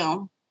 11 of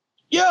them.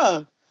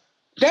 Yeah,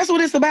 that's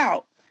what it's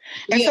about.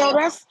 And so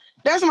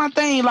that's my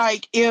thing.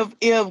 Like,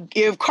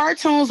 if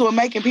cartoons were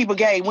making people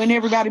gay, wouldn't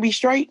everybody be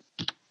straight?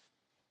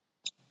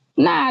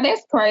 Nah,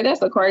 that's crazy.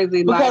 That's a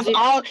crazy because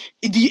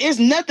it's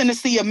nothing to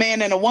see a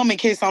man and a woman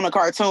kiss on a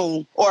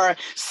cartoon or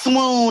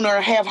swoon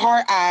or have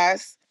heart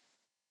eyes.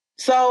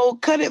 So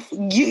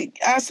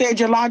I said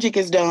your logic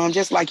is dumb,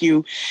 just like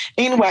you.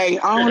 Anyway,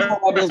 I don't know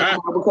about this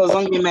because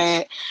I'm getting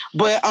mad.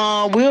 But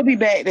we'll be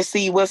back to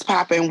see what's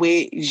popping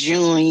with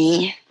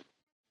Julie.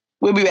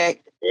 We'll be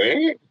back.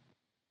 What?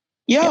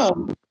 Yeah.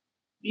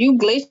 You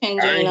glitching,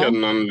 Gina. I ain't heard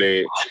none of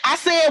that. I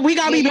said we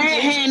gonna be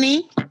back,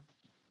 honey.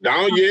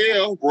 Don't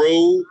yell,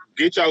 bro.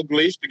 Get your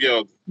glitch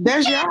together.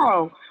 That's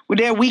y'all with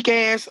that weak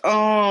ass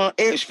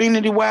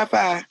Xfinity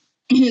Wi-Fi.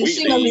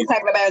 She gonna be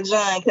talking about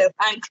John because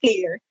I'm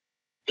clear.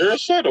 Girl,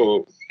 shut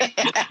up.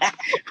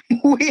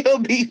 We'll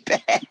be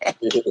back.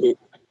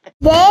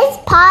 This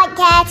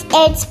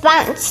podcast is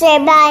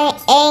sponsored by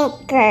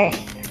Anchor.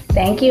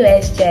 Thank you,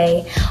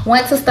 SJ.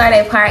 Want to start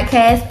a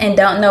podcast and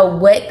don't know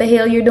what the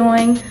hell you're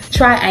doing?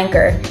 Try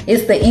Anchor.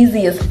 It's the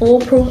easiest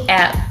foolproof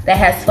app that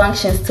has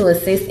functions to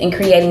assist in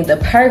creating the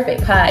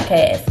perfect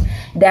podcast.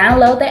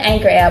 Download the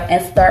Anchor app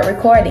and start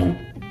recording.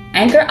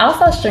 Anchor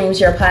also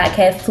streams your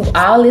podcast to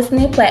all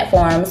listening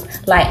platforms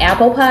like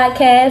Apple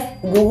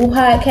Podcasts, Google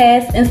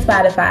Podcasts, and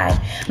Spotify.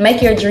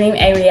 Make your dream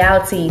a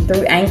reality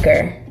through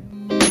Anchor.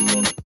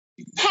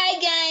 Hey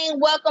gang,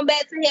 welcome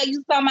back to Hell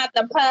You Talking About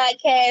the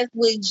Podcast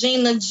with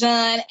Gina,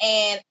 John,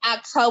 and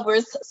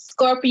October's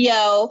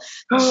Scorpio.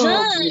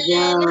 John,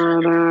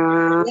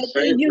 what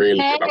do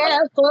you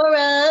have for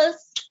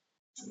us?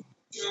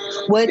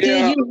 What do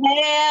you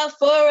have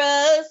for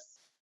us?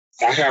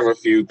 I have a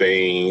few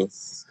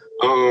things.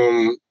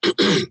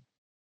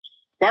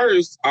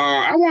 First,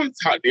 I want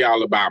to talk to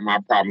y'all about my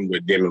problem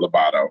with Demi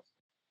Lovato.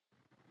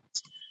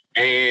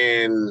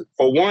 And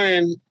for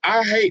one,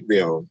 I hate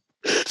them.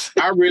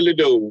 I really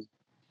do.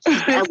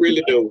 I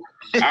really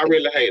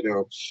hate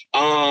them.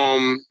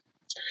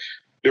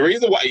 The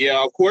reason why,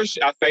 of course,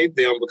 I say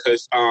them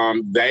because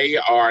they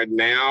are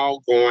now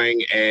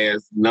going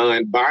as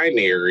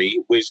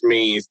non-binary, which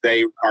means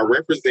they are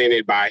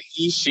represented by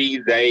he, she,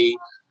 they,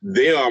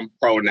 them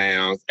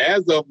pronouns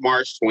as of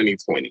March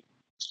 2020.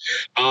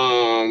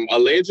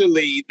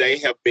 Allegedly, they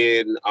have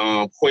been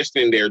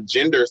questioning their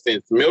gender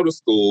since middle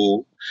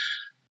school.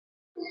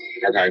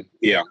 Okay,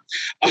 yeah.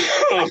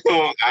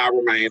 I'll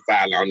remain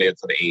silent on that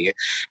to the end.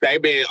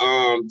 They've been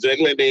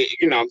juggling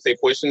it,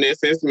 questioning it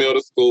since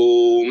middle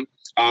school.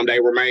 They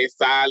remain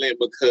silent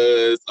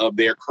because of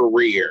their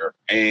career.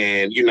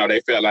 And,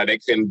 they felt like they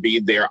couldn't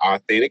be their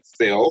authentic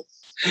self.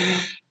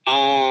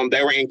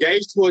 They were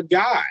engaged to a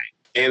guy.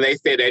 And they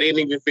said they didn't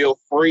even feel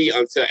free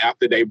until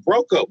after they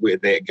broke up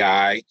with that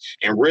guy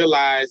and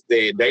realized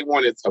that they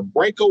wanted to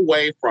break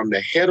away from the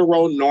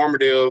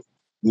heteronormative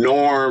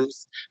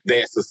norms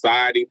that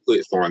society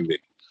puts on them.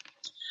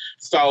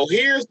 So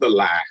here's the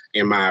lie,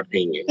 in my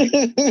opinion.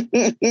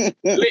 Demi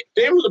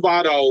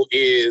Lovato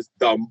is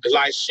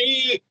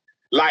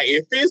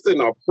if it's an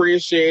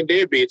oppression,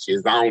 that bitch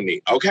is on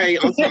it. Okay,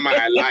 I'm talking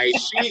about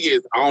she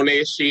is on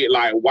that shit,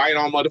 white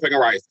on motherfucking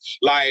rice.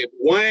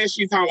 When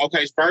she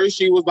talking, first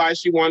she was like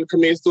she wanted to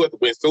commit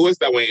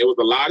suicide. When it was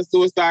a lot of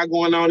suicide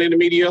going on in the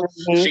media,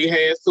 she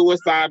had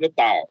suicidal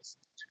thoughts.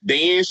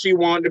 Then she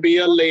wanted to be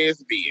a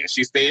lesbian.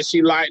 She said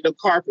she liked the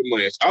carpet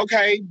munch.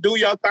 Okay, do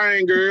your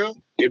thing, girl.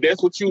 If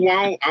that's what you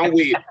want, I'm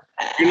with it.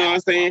 You know what I'm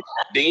saying?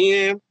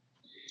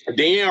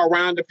 Then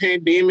around the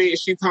pandemic,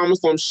 she told me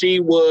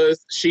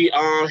she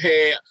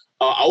had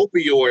an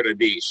opioid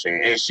addiction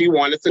and she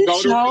wanted to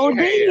go to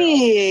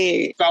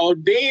rehab. So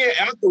then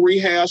after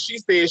rehab, she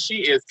said she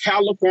is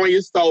California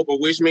sober,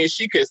 which means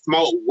she can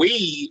smoke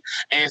weed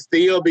and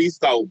still be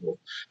sober.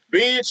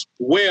 Bitch,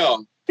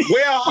 well,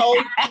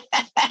 ho.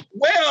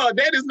 Well,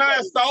 that is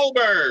not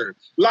sober.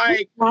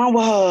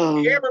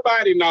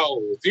 Everybody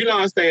knows. You know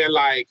what I'm saying?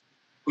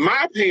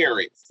 My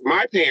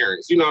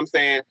parents, you know what I'm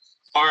saying,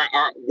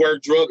 were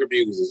drug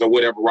abusers or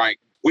whatever, right?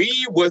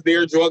 Weed was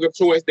their drug of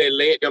choice that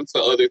led them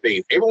to other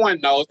things.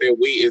 Everyone knows that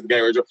weed is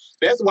their drug.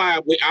 That's why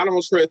I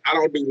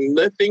don't do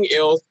nothing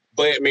else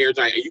but Mary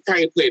Jane. You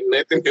can't put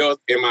nothing else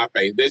in my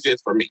face. That's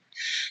just for me.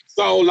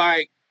 So,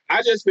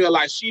 I just feel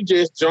like she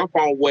just jumped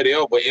on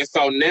whatever. And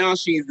so now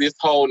she's this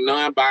whole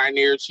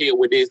non-binary chick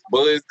with this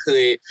buzz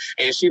cut.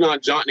 And she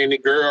done jumped in the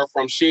girl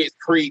from Schitt's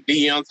Creek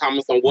DM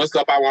talking some what's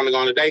up, I want to go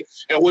on a date.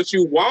 And what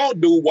you won't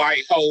do,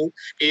 white hoe,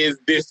 is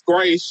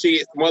disgrace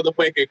Schitt's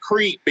motherfucking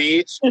Creek,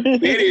 bitch.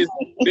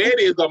 that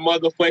is a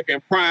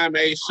motherfucking prime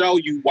A show,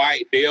 you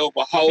white devil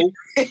hoe.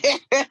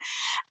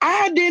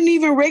 I didn't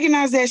even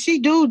recognize that she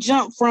do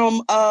jump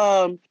from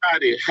I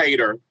did hate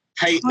her.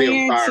 Hate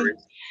them, sorry.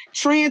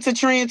 Trend to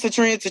trend.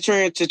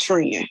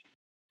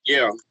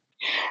 Yeah.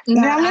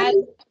 Now,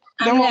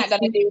 I'm not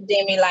gonna do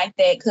Demi like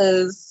that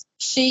because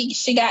she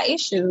got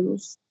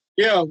issues.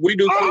 Yeah, we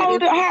do. How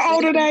old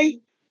are they?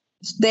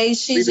 And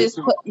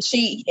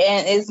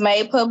it's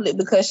made public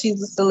because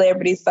she's a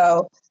celebrity,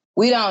 so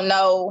we don't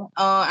know.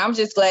 I'm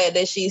just glad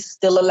that she's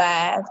still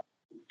alive.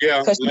 Yeah,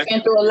 because she's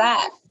been through a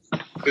lot.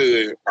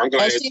 Good. I'm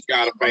glad she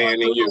got a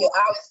fan in you.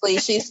 Obviously,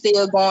 she's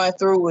still going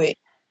through it,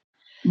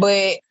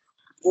 but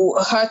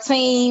her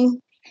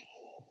team,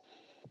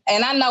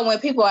 and I know when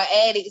people are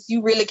addicts,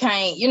 you really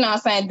can't,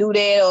 do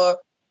that, or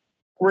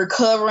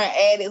recovering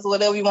addicts,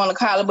 whatever you want to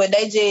call it, but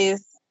they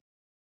just,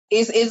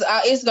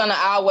 it's gonna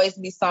always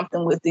be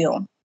something with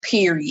them,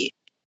 period.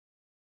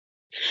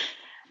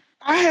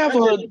 I have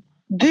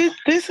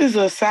this is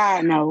a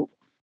side note.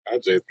 I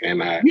just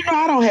cannot.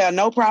 I don't have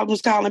no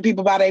problems calling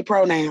people by their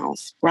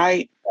pronouns,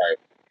 right? Right.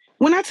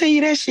 When I tell you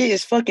that shit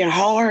is fucking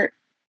hard.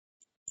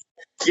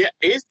 Yeah,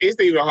 it's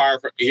even hard.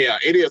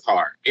 It is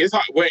hard. It's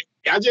hard. Wait,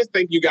 I just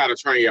think you got to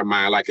train your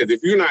mind. Because if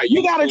you're not...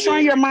 You got to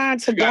train your mind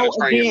to go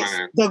against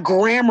the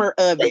grammar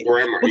of it.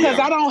 Because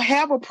I don't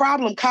have a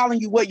problem calling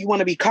you what you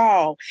want to be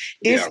called.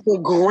 It's the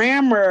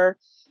grammar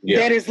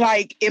that is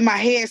in my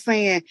head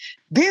saying,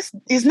 this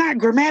is not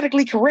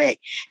grammatically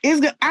correct.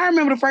 I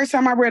remember the first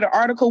time I read an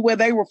article where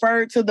they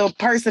referred to the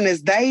person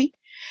as they.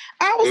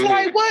 I was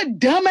like, what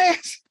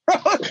dumbass?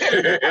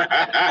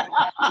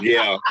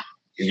 Yeah.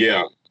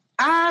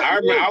 I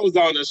remember I was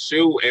on a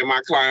shoot and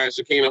my client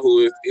Shakina,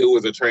 who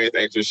was a trans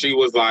actress, she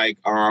was like,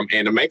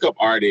 and the makeup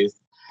artist,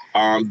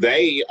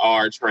 they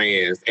are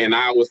trans, and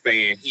I was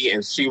saying he,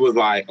 and she was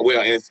like,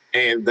 Shakina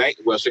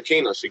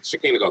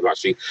goes by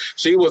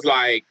she was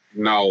like,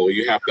 no,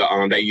 you have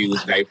to they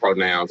use they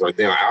pronouns or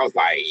them. I was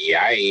like,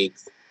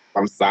 yikes,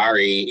 I'm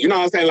sorry, you know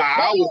what I'm saying? Like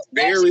I was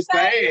very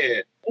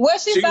sad.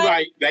 What she was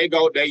like, they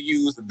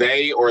use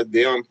they or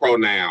them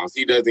pronouns.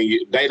 They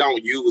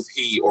don't use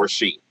he or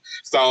she.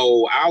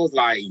 So I was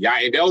like, yeah,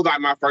 and that was like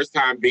my first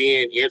time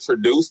being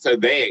introduced to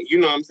that. You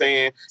know what I'm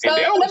saying? And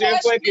that was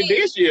just fucking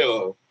this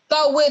year.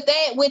 So with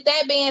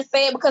that being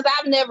said, because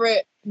I've never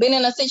been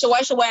in a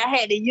situation where I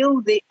had to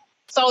use it.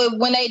 So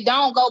when they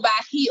don't go by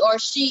he or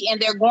she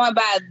and they're going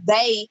by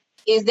they,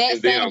 is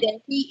that saying that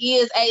he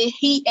is a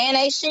he and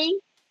a she?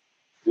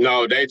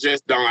 No, they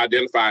just don't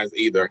identify as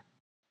either.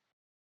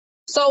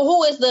 So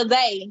who is the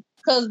they?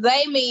 Because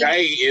they mean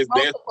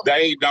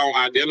they don't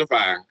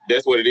identify.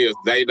 That's what it is.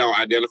 They don't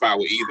identify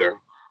with either.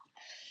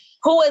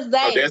 Who is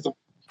they?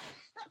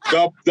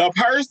 So the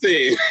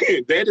person.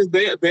 that is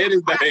they.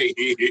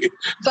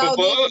 So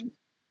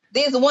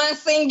this one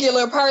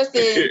singular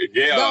person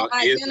don't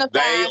identify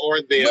they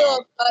or them.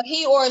 With a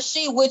he or a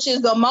she, which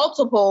is the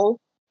multiple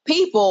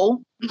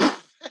people.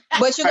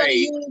 But you're gonna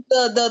use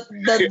the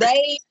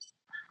they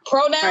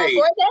pronoun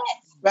for that?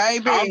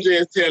 Baby. I'm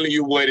just telling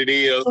you what it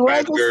is,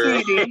 baby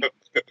girl.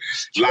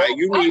 Like,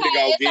 you need to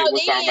go get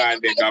with somebody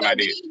that go like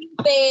this. You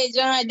said,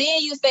 John,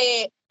 then you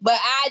said, but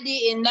I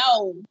didn't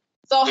know.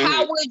 So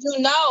how would you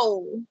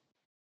know?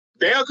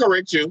 They'll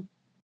correct you.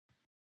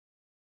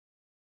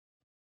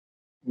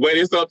 But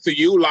it's up to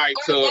you, like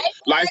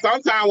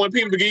sometimes when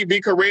people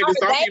be corrected,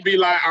 some people be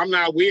like, I'm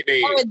not with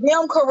that. Or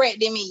them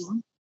correcting me.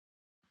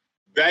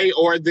 They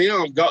or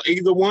them, go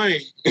either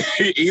one.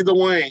 Either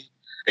one.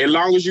 As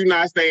long as you're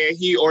not saying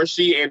he or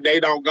she and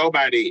they don't go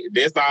by that.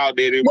 That's all that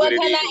it Well,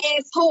 can I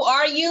ask, who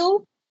are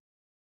you?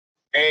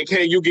 And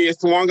can you get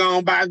swung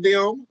on by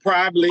them?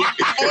 Probably.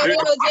 And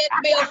it'll just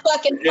be a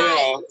fucking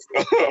fight.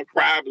 Yeah,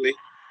 probably.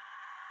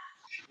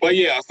 But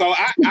yeah, so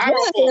I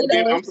don't fuck with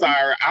them. I'm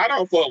sorry. I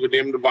don't fuck with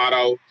them,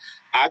 Devato.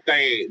 I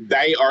think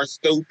they are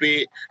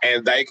stupid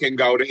and they can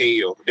go to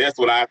hell. That's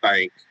what I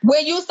think.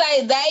 When you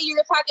say they,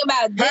 you're talking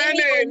about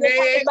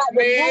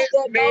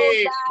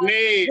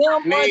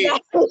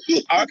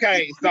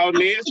Okay, so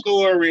next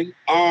story.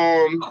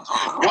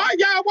 Why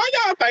y'all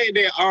think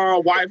that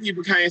white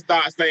people can't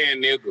start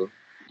saying nigga?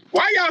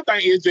 Why y'all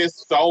think it's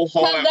just so hard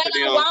for them? Because they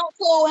don't want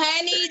to,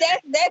 honey.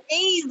 That's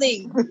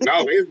easy.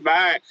 No, it's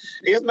not.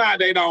 It's not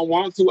they don't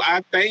want to.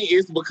 I think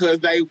it's because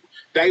they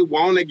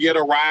want to get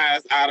a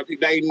rise out of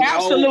people. They know.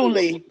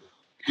 Absolutely.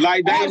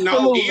 Like they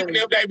know, even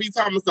if they be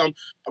talking some,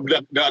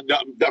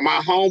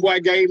 my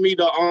homeboy gave me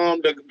the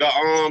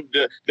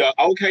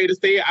okay to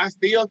say it. I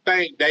still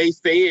think they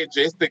said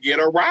just to get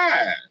a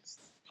rise.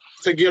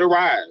 To get a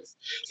rise.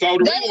 So the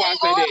reason why I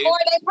say that, or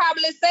they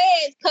probably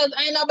said because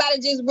ain't nobody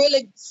just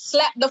really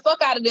slapped the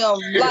fuck out of them,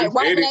 like right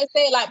when they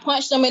said like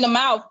punch them in the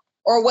mouth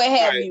or what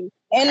have you.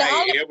 And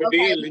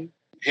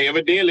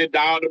evidently,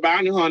 Dog the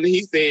Bounty Hunter,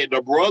 he said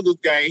the brothers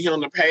gave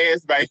him the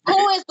pass, baby.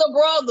 Who is the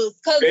brothers?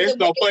 That's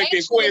the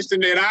fucking question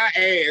that I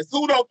asked.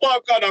 Who the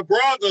fuck are the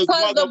brothers?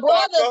 Because the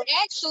brothers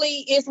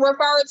actually is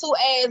referred to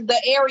as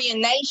the Aryan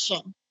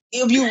Nation.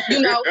 If you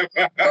know,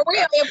 for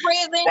real, in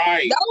prison,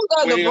 right. Those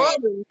are the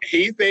brothers.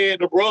 He said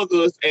the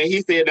brothers, and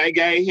he said they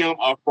gave him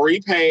a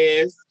free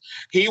pass.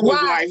 He was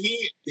like,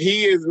 he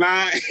is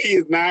not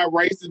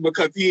racist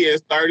because he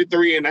is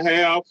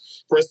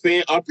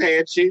 33.5%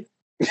 Apache.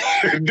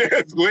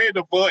 That's what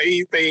the fuck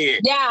he said.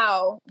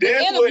 Yo,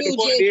 that's what the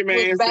fuck that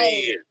man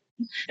said.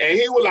 And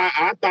he was like,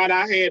 I thought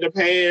I had to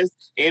pass,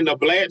 and the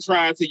black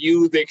tried to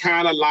use it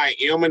kind of like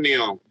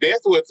Eminem.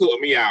 That's what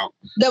took me out.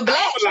 The black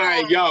I was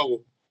like,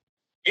 yo,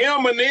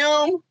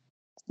 Eminem?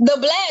 The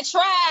black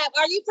tribe?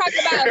 Are you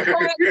talking about a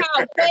tribe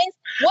called Quest?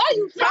 What are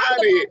you talking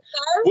about,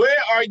 sir?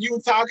 Where are you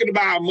talking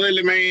about,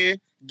 Mully Man?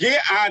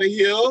 Get out of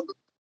here.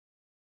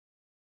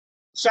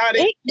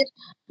 Shawty.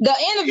 The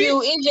interview,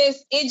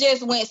 it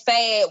just went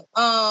sad.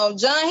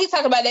 John, he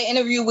talked about that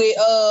interview with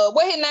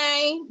what his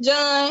name,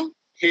 John?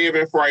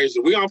 Kevin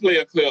Frazier. We're gonna play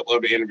a clip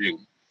of the interview.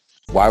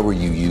 Why were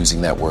you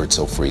using that word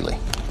so freely?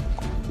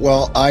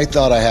 Well, I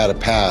thought I had a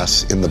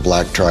pass in the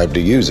black tribe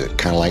to use it,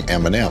 kind of like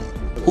Eminem.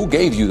 Who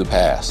gave you the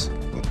pass?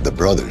 The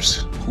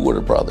brothers. Who were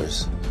the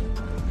brothers?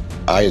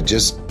 I had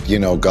just,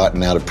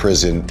 gotten out of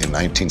prison in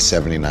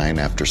 1979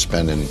 after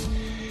spending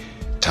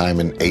time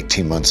in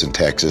 18 months in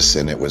Texas,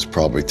 and it was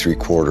probably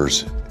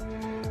 3/4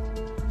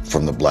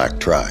 from the black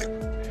tribe.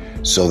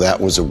 So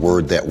that was a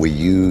word that we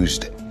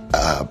used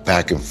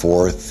back and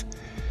forth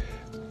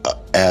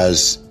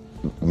as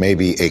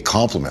maybe a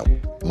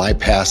compliment. My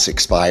pass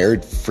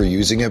expired for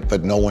using it,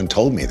 but no one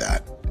told me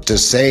that. To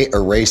say a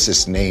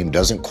racist name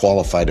doesn't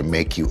qualify to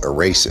make you a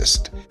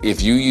racist.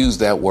 If you use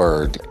that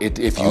word,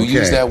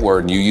 use that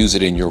word and you use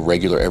it in your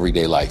regular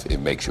everyday life,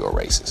 it makes you a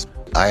racist.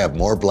 I have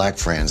more black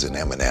friends than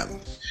Eminem.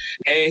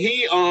 And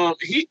he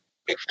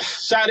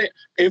shot it.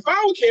 If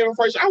I was Kevin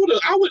Frazier,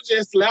 I would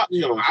just slapped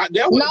him.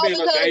 That would have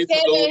been a day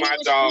to lose my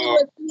job.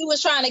 He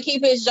was trying to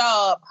keep his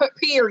job.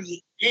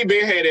 Period. He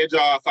been had that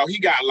job, so he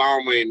got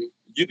long money.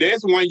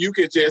 That's one you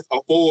could just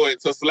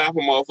afford to slap a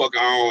motherfucker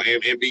on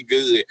and be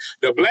good.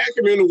 The black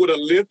community would have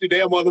lifted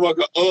that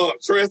motherfucker up.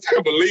 Trust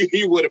and believe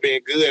he would have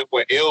been good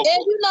forever. And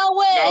you know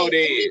what?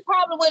 He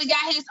probably would have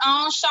got his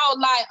own show.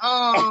 Like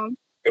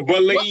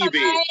believe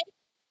it.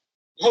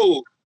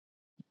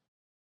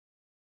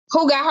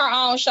 Who got her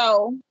own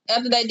show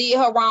after they did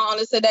her wrong on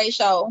the Today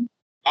Show?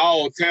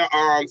 Oh,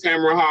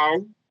 Tamara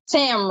Hall.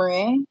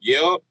 Tamara.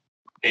 Yep.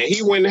 And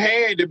he wouldn't have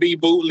had to be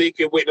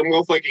bootlicking with the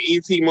motherfucking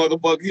ET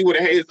motherfucker. He would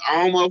have had his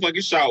own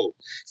motherfucking show.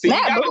 See, you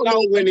gotta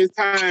know when it's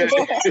time.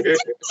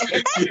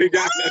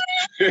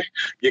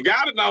 you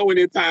gotta know when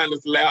it's time to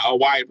slap a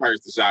white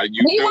person, shot.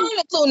 He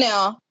wanted to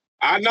now.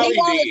 I know he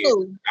did.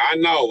 To. I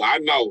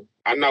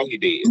know he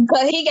did.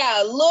 Because he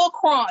got a little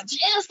crunk,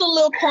 just a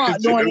little crunk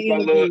during the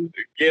interview.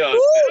 Yeah.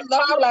 Ooh, so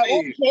I was like,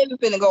 oh, Kevin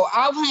finna go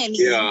off, honey.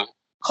 Yeah.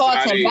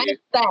 Carlton Bank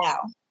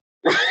style.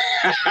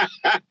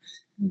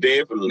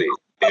 Definitely.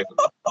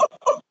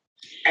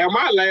 And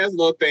my last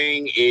little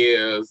thing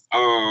is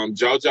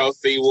JoJo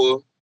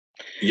Siwa,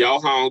 your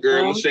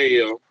homegirl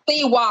Michelle.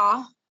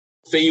 Siwa.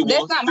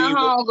 That's not my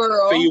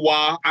homegirl.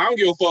 Siwa. I don't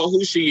give a fuck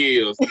who she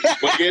is.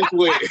 But guess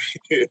what?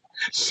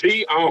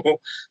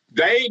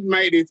 They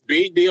made this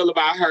big deal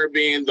about her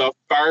being the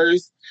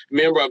first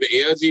member of the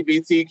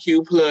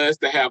LGBTQ plus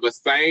to have a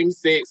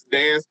same-sex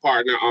dance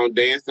partner on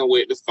Dancing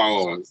with the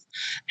Stars.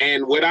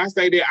 And when I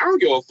say that, I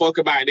don't give a fuck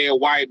about that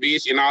white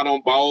bitch and all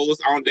them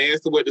bowls on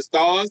Dancing with the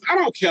Stars. I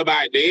don't care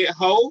about that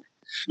hoe.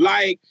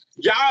 Like,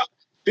 y'all,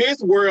 this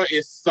world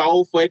is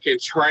so fucking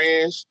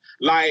trash.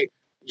 Like,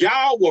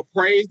 y'all will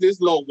praise this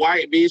little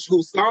white bitch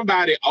who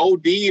somebody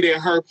OD'd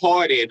at her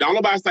party. Don't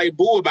nobody say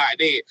boo about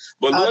that.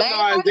 But they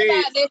ain't talking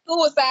about that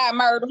suicide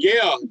murder.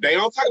 Yeah, they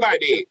don't talk about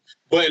that.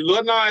 But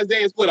Lil Nas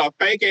X put a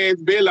fake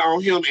ass bill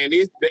on him, and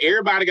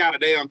everybody got a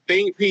damn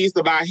think piece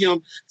about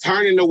him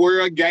turning the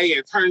world gay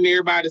and turning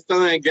everybody's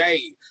son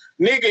gay.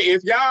 Nigga,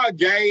 if y'all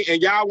gay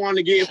and y'all want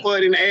to get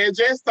foot in the ass,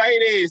 just say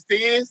that,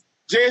 sis.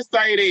 Just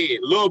say that,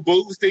 little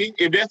Boosie.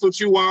 If that's what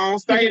you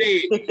want, say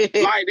that.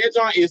 Like, that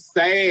joint is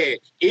sad.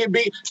 It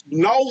be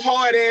no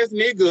hard ass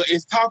nigga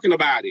is talking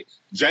about it.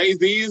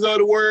 Jay-Z's of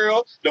the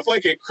world, the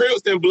fucking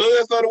Crips and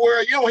Bloods of the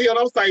world. You don't hear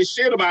them say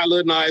shit about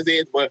Lil Nas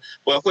X, but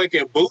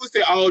fucking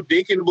Boosie, old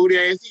dick in the booty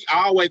ass, he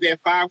always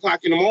at 5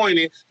 o'clock in the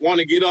morning want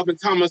to get up and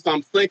tell me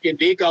some sucking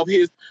dick up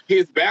his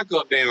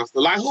backup dancer.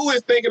 Like, who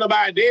is thinking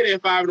about that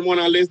at 5 in the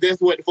morning unless that's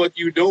what the fuck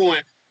you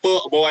doing,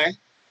 fuck boy?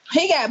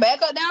 He got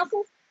backup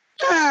dancers?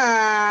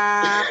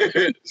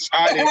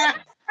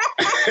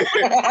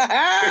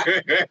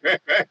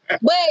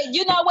 But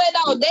you know what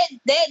though, that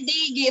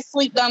did get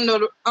swept under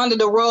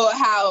the rug.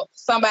 How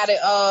somebody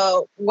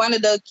one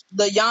of the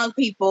young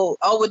people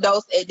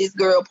overdosed at this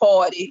girl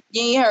party.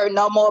 You ain't heard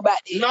no more about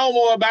it. No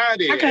more about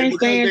it. I can't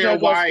stand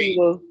JoJo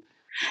Siwa.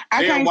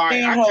 I can't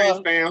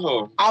stand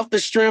her off the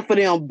strength of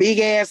them big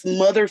ass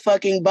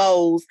motherfucking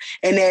bows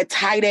and that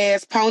tight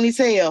ass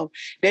ponytail.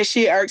 That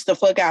shit irks the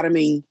fuck out of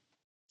me.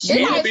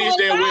 Any bitch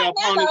that wear a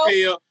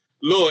ponytail,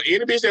 look,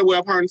 any bitch that wear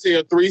a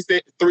ponytail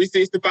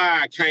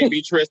 365 can't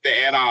be trusted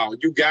at all.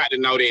 You got to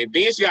know that.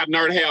 Then she got the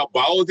nerve to have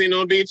balls in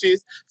them bitches.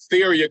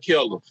 Serial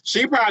killer.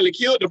 She probably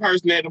killed the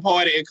person at the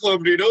party and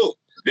covered it up.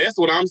 That's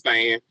what I'm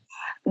saying.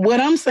 What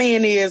I'm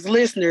saying is,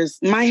 listeners,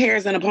 my hair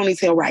is in a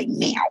ponytail right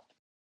now.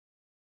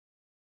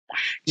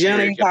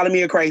 Jenna, you calling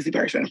me a crazy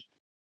person.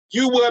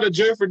 You wear the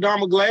Jeffrey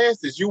Dahmer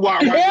glasses. You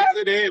walk right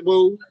into that,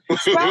 boo.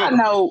 Side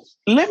note,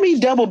 let me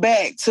double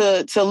back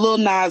to Lil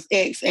Nas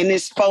X and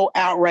this faux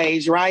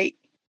outrage, right?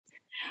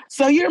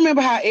 So you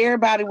remember how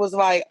everybody was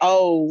like,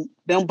 oh,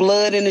 them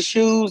blood in the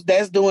shoes,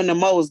 that's doing the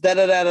most,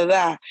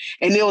 da-da-da-da-da.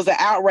 And there was an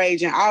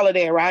outrage and all of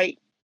that, right?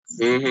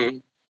 Mm-hmm.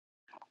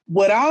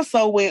 What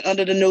also went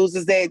under the news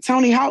is that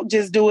Tony Hawk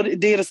just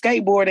did a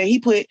skateboard and he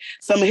put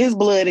some of his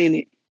blood in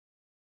it.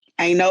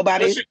 Ain't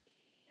nobody...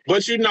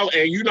 But you know,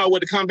 and you know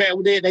what to come back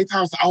with that? They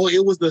talk, oh,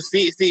 it was the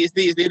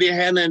 666. It didn't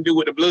have nothing to do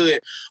with the blood.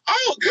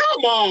 Oh,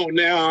 come on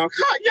now.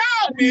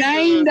 Y'all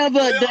name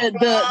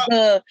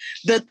the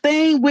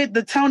thing with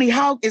the Tony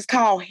Hawk is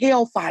called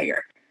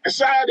Hellfire. I'm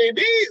telling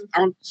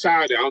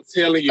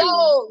you.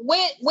 So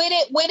with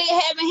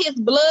it having his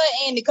blood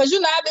in it, because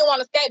you know I've been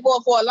wanting to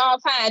skateboard for a long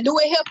time. Do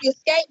it help your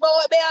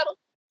skateboard better?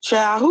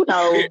 Child, who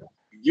knows?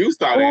 You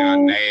started out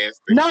nasty.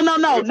 No,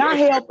 not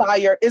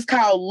Hellfire. It's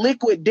called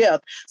Liquid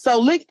Death.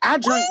 So I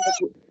drink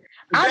liquid.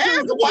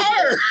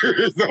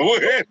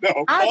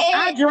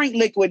 I drink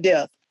Liquid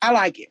Death. I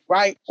like it,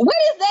 right? What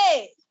is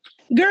that?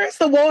 Girl, it's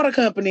the water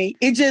company.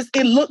 It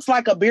looks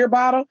like a beer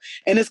bottle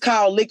and it's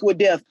called Liquid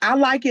Death. I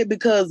like it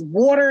because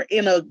water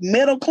in a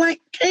metal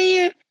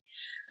can,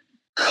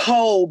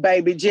 cold,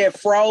 baby, just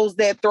froze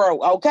that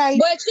throat, okay?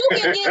 But you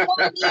can get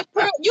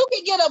you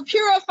can get a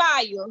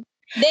purifier.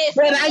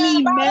 But I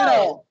need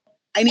metal.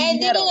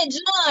 Then,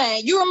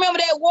 John, you remember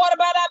that water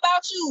bottle I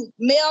bought you?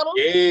 Metal?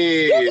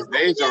 Yes,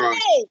 they John.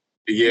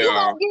 Yeah. You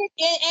gonna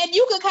get and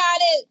you could call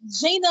that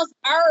Gina's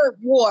herb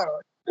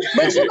water.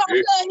 But you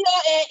gonna sit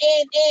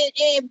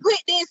here and put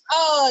this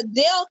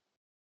Delta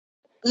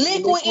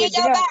liquid in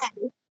your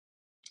body.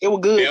 It was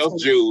good. Delta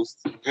juice.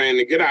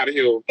 Honey, get out of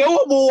here. It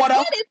was water.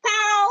 What is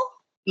called?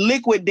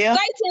 Liquid Delta.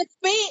 Satan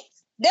spit.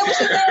 That what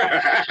she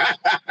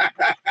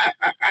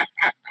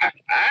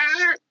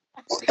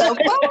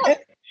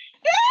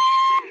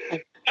said.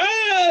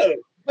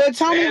 But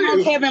Tony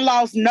Hawk haven't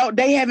lost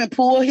they haven't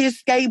pulled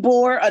his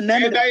skateboard or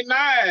none of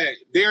that.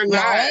 They're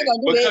not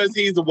because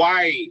he's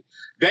white.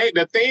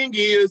 The thing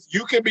is,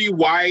 you can be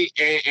white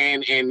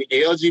and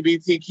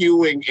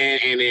LGBTQ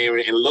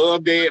and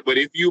love that, but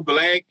if you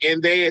black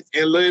and that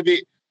and love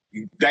it,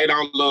 they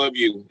don't love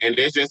you, and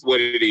that's just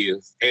what it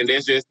is. And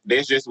that's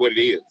just what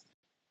it is.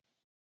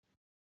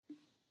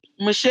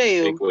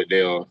 Michelle,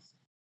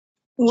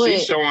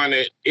 she's showing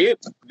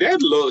that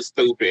looks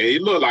stupid.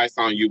 It looked like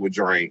something you would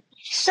drink.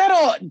 Shut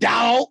up,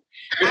 dog.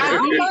 I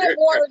don't like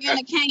water in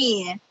a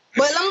can,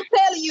 but I'm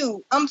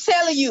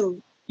telling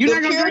you. The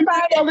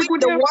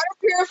water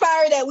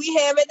purifier that we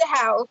have at the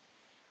house,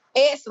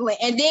 excellent.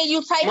 And then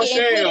you take it and put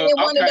it in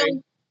one of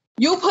them.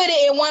 You put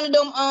it in one of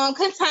them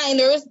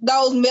containers,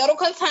 those metal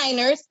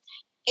containers.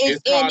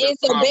 It's a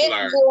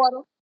best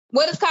water.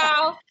 What is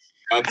called?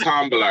 A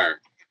tumbler.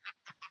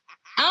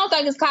 I don't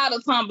think it's called a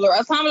tumbler.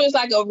 A tumbler is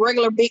like a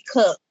regular big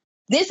cup.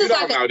 This is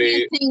like a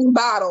canteen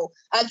bottle.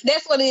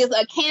 That's what it is,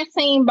 a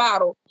canteen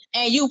bottle.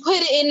 And you put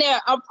it in there.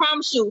 I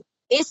promise you,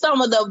 it's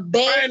some of the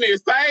best.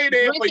 Say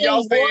that for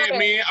your saying,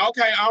 man.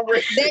 Okay, I'm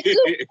ready. That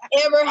you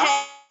ever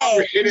had.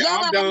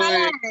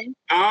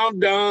 I'm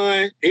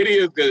done. It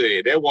is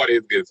good. That water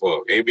is good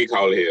for it. Be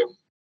cold here.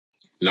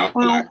 No.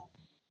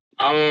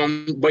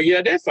 But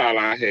yeah, that's all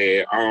I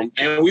had.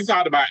 And we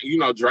talked about,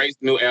 Drake's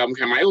new album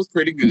came out. It was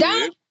pretty good.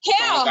 Don't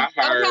care.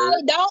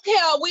 Don't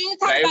care. We didn't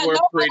talk about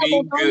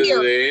no pretty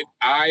good.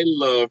 I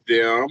love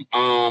them.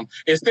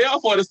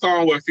 Instead for the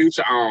song with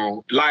Future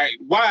on, like,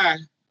 why?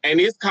 And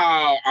it's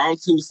called I'm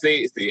Too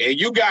Sexy. And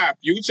you got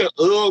Future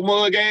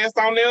mug ass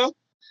on there.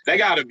 They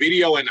got a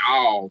video and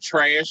all.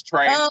 Trash.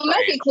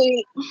 Make it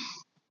quick.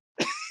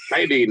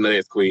 They need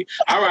less quick.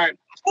 All right.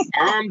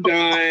 I'm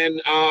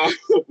done.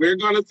 We're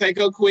going to take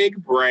a quick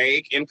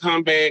break and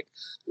come back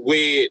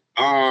with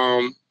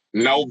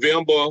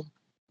November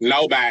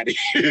Nobody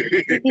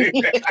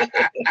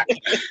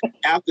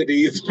after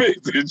these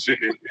messages.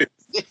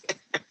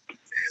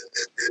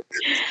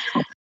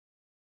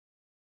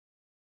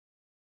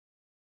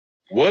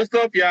 What's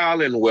up, y'all,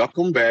 and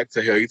welcome back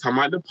to Hell You Talking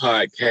About the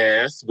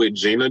podcast with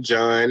Gina,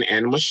 John,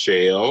 and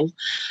Michelle.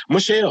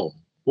 Michelle,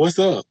 what's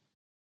up?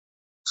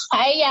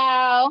 Hey,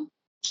 y'all.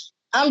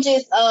 I'm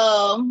just,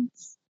 I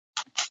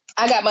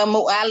got my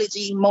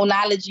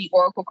monology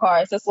oracle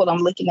cards. That's what I'm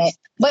looking at.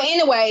 But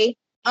anyway,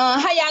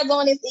 how y'all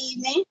doing this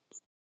evening?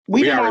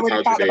 We didn't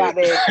already talk about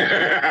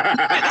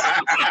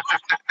that.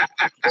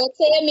 Well,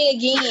 tell me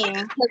again,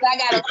 because I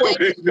got a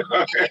question.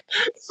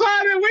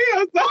 Sorry,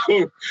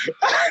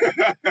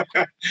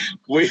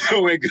 we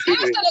doing good.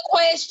 Answer the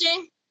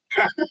question.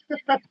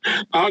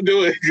 I'm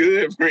doing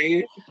good,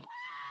 friend.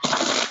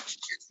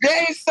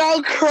 That is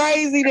so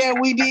crazy that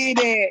we did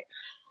that.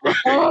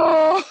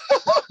 Oh.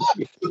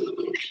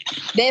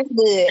 That's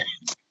good.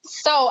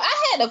 So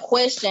I had a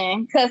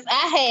question because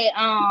I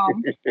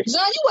had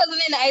John, you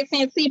wasn't in the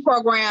AT&T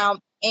program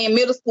in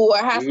middle school or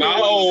high school.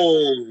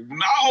 No,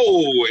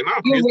 and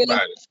I missed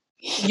about it.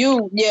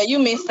 You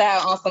missed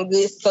out on some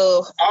good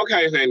stuff.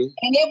 Okay, honey.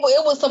 And it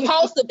was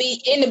supposed to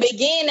be in the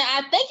beginning.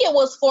 I think it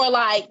was for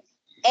like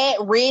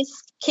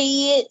at-risk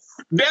kids.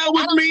 That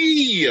was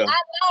me. I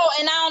know,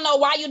 and I don't know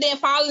why you didn't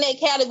fall in that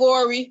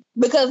category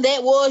because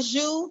that was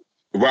you.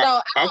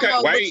 Right. So, okay,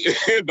 wait.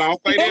 Don't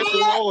say that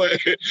too hard.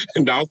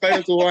 Don't say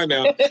it too hard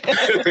now.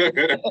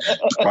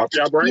 Pop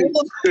your brain.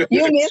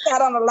 You missed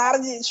out on a lot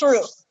of good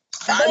trips.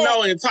 I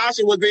know, and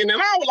Tasha was in,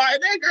 and I was like,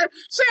 that girl,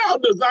 she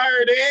don't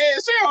deserve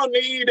that. She don't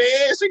need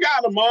that. She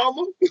got a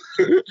mama.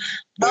 Okay.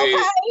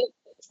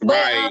 But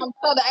right.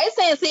 So the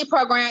AT&T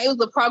program, it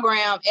was a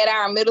program at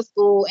our middle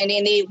school, and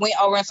then it went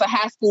over into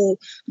high school.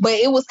 But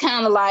it was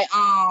kind of like,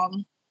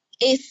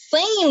 it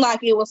seemed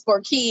like it was for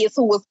kids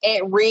who was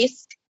at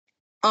risk.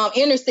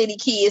 Inner city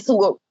kids who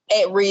were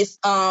at risk,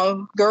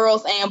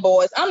 girls and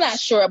boys. I'm not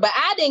sure, but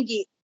I didn't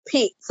get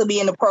picked to be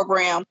in the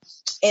program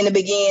in the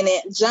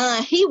beginning.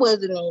 John, he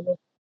wasn't in it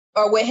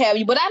or what have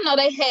you, but I know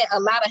they had a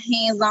lot of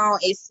hands-on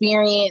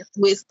experience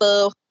with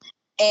stuff.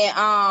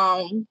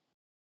 And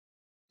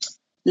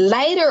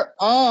later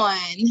on,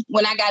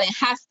 when I got in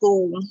high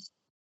school,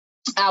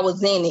 I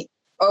was in it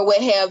or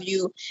what have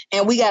you,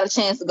 and we got a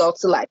chance to go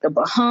to like the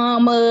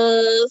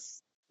Bahamas.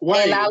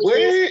 Wait,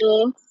 where?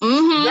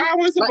 Y'all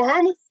went to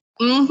Bahamas?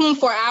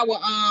 For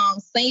our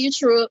senior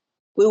trip,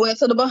 we went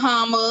to the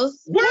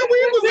Bahamas. Where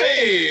we was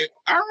at?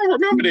 I don't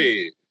remember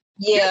that.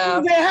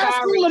 Yeah, this was in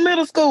high school or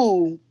middle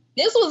school.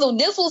 This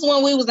was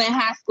when we was in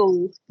high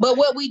school. But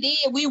what we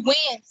did, we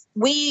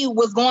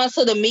was going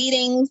to the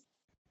meetings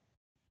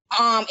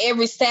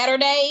every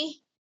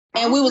Saturday,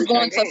 and we was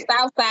going to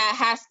Southside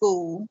High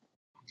School.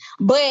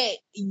 But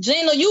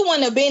Gina, you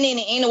wouldn't have been in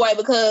it anyway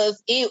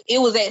because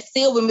it was at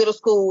Sylvan Middle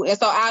School. And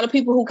so all the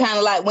people who kind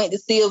of like went to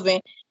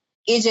Sylvan,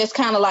 it just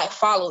kind of like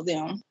followed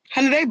them.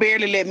 Honey, they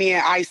barely let me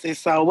in ISIS,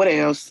 so what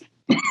else?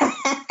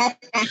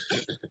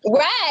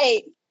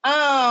 Right.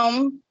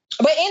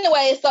 But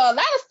anyway, so a lot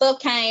of stuff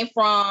came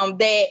from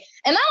that.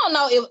 And I don't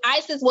know if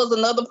ISIS was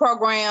another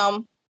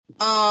program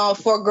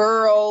for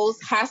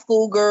girls, high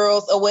school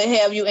girls, or what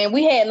have you. And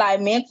we had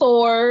like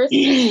mentors.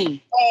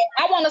 And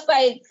I want to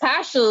say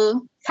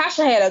Tasha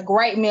had a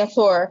great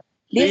mentor.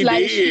 This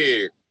lady,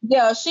 she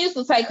used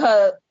to take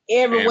her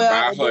everywhere.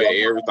 And buy her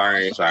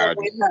everything, child.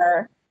 With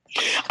her.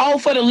 Oh,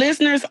 for the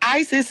listeners,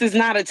 ISIS is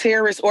not a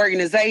terrorist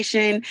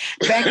organization.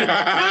 Back in the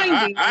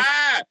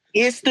 90s,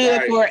 it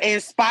stood for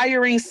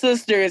Inspiring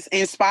Sisters,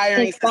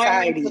 Inspiring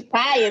Society. It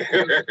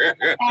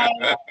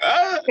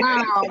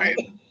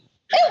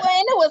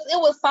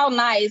was so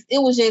nice.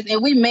 It was just,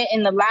 and we met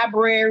in the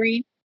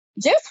library.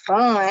 Just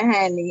fun,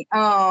 honey.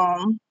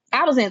 I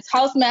was in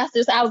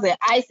Toastmasters. I was in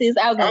ISIS.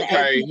 I was in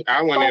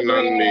I went in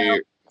on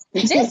that.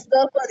 Just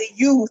stuff for the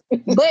youth.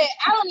 But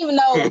I don't even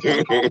know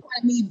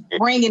me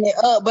bringing it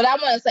up. But I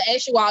wanted to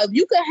ask you all, if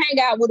you could hang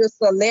out with a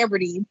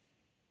celebrity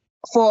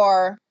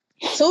for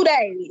 2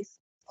 days,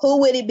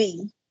 who would it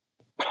be?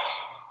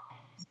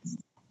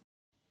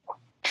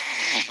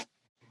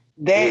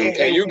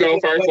 Can you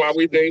go first while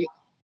we think?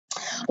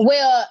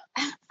 Well,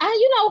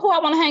 you know who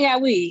I want to hang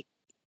out with?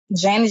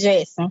 Janet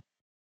Jackson.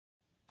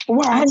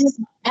 Why?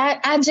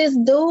 I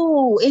just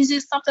do. It's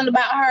just something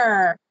about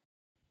her.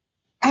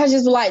 I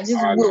would like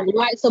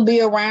to be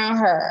around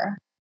her.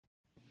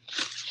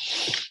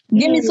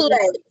 Give me 2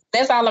 days.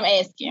 That's all I'm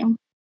asking.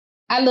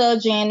 I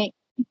love Janet.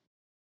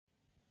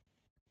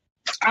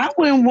 I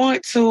wouldn't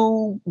want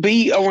to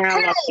be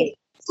around her. 2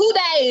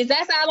 days.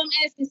 That's all I'm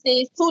asking,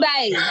 sis. 2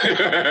 days.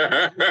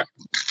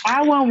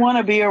 I wouldn't want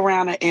to be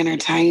around an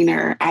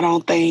entertainer. I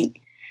don't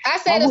think. I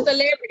said a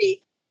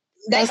celebrity.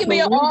 They can be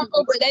an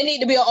author, but they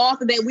need to be an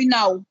author that we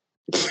know.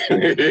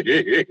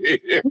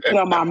 Get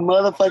on my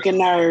motherfucking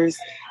nerves.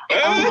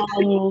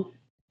 I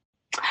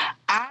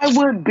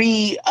would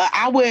be.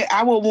 I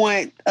would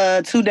want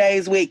 2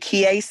 days with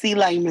Kiese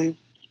Layman.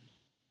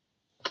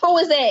 Who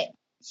is that?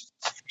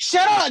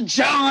 Shut up,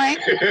 John.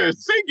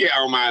 She get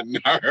on my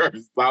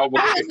nerves. Who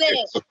is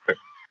that?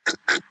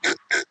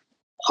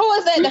 Who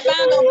is that? The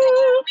final.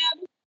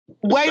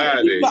 Wait,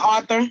 he's the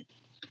author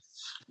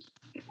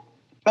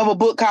of a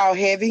book called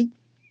Heavy,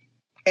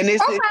 and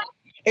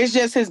it's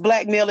just his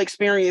black male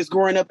experience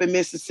growing up in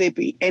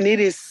Mississippi, and it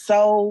is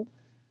so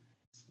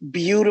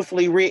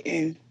beautifully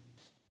written.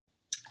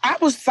 I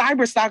was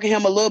cyber stalking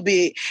him a little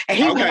bit, and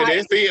he okay,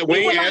 that's it. We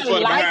ain't asked for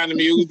behind the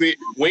music.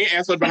 We ain't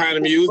asked for behind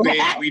the music.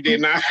 We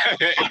did not.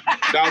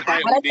 Don't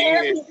think we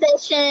did.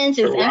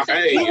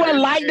 Right. You wouldn't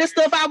like the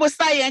stuff I was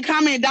saying.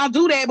 Comment. Don't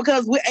do that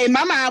because in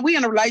my mind we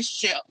in a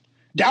relationship.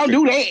 Don't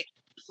do that.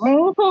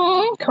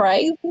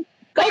 Crazy.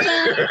 Go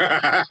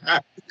down.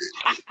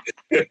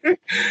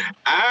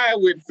 I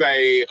would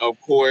say,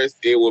 of course,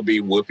 it would be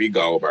Whoopi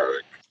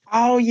Goldberg.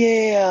 Oh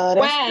yeah.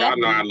 Why? Y'all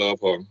know I love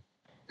her.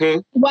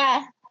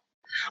 Why?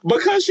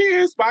 Because she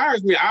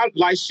inspires me.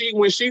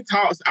 When she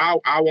talks,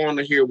 I want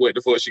to hear what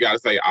the fuck she got to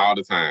say all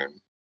the time.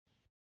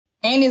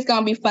 And it's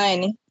gonna be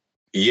funny.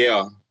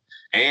 Yeah,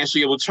 and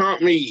she will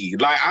chomp me.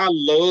 Like I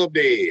love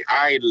that.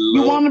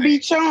 You want to be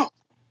chomped?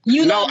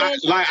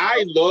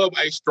 I love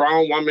a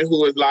strong woman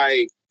who is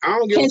like, I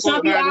don't give a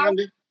fuck about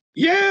nothing.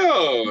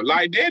 Yeah,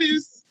 like that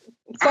is.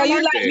 So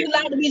you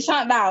like to be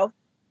chomped off?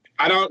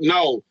 I don't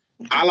know.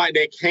 I like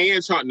that can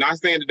chomp. Not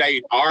saying that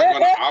they are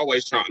gonna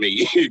always chomp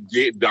me.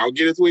 Don't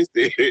get it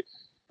twisted.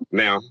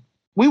 Now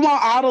we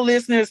want all the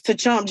listeners to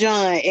chomp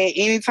John at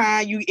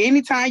anytime you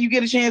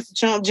get a chance to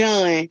chomp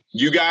John.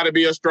 You gotta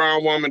be a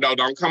strong woman though.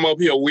 Don't come up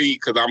here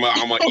weak because I'm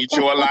gonna eat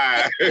you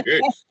alive. And you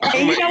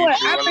know what?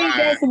 I think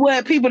that's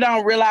what people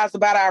don't realize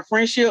about our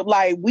friendship.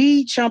 Like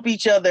we chump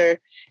each other.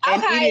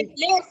 Okay,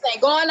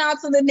 listen, going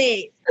on to the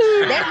next.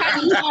 That's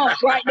how you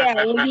chump right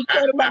now when you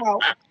cut them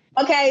out.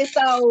 Okay,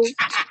 so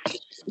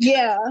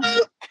yeah.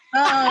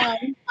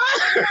 Let's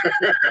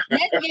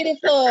get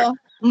into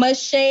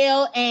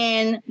Michelle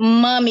and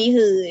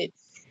Mummyhood.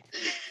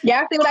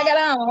 Y'all see what I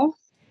got on?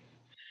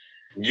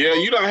 Yeah,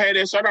 you done had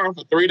that shirt on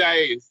for 3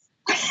 days.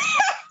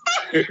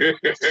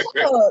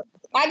 Look,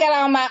 I got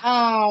on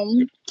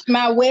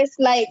my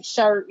Westlake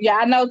shirt. Yeah,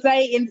 I know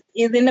Zay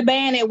is in the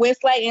band at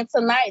Westlake, and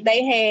tonight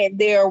they had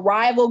their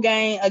rival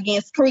game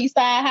against Creekside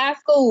High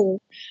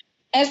School.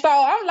 And so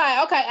I'm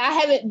like, okay, I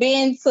haven't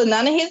been to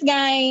none of his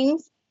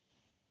games,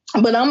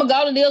 but I'm gonna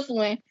go to this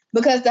one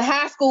because the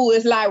high school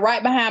is like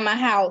right behind my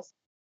house.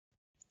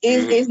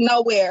 It's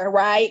nowhere,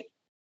 right?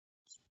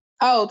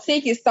 Oh,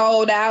 tickets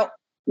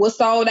was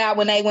sold out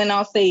when they went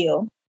on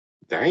sale.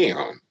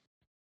 Damn.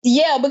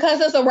 Yeah,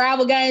 because it's a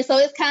rival game, so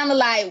it's kind of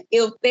like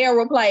if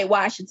Thera played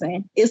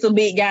Washington, it's a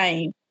big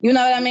game. You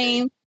know what I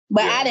mean?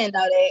 But yeah. I didn't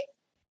know that.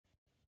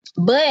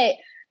 But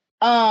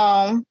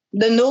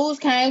the news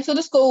came to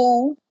the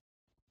school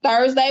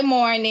Thursday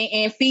morning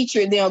and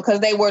featured them because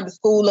they were the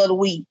school of the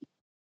week.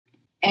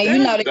 And you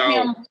know the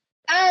camera.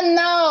 I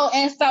know.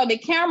 And so the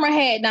camera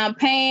had done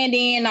panned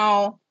in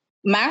on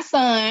my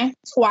son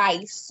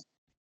twice.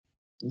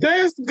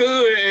 That's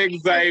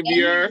good,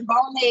 Xavier. And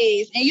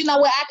you know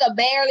what? I could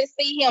barely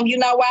see him. You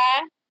know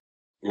why?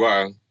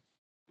 Why?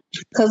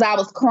 Because I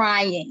was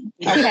crying.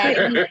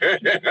 Okay.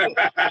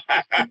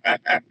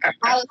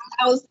 I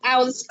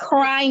was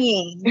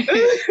crying.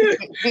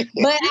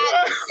 But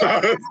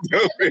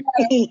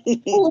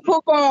who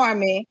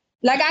performing?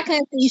 Like I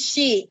couldn't see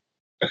shit.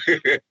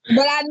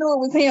 But I knew it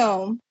was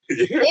him.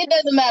 It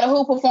doesn't matter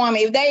who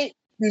performing. If they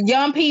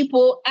young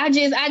people, I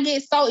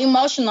get so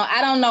emotional.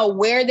 I don't know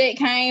where that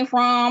came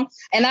from.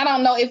 And I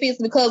don't know if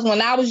it's because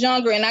when I was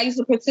younger and I used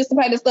to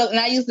participate in stuff and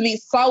I used to be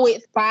so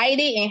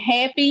excited and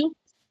happy.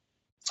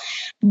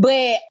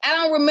 But I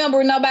don't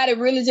remember nobody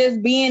really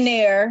just being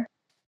there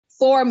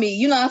for me.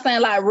 You know what I'm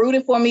saying? Like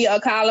rooting for me or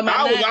calling my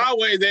name. I was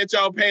always at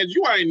your page.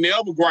 You ain't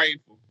never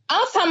grateful.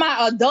 I'm talking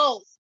about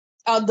adults,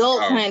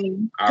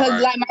 honey.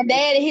 Because like my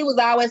daddy, he was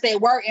always at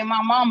work, and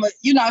my mama,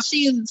 you know,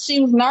 she was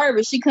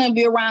nervous. She couldn't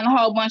be around a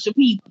whole bunch of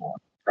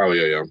people. Oh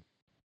yeah.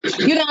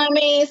 You know what I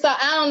mean? So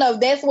I don't know if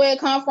that's where it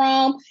come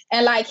from.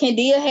 And like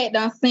Kendia had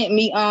done sent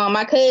me,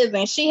 my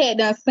cousin, she had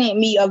done sent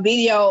me a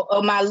video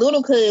of my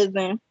little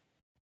cousin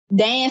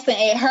dancing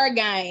at her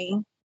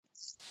game.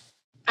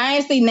 I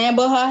ain't seen nothing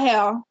but her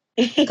hair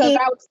because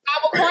I was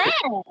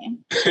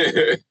crying.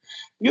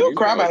 You a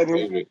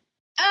crybaby.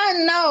 I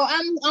know.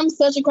 I'm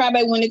such a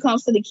crybaby when it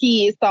comes to the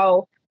kids.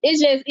 So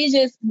it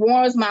just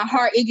warms my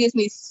heart. It gets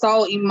me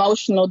so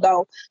emotional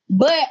though.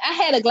 But I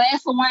had a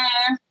glass of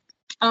wine,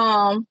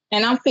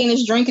 and I'm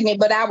finished drinking it.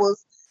 But I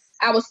was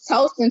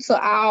toasting to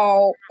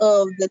all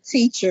of the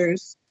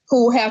teachers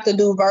who have to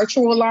do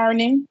virtual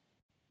learning.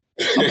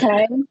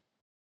 Okay.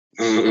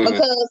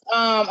 Because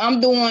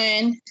I'm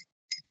doing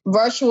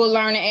virtual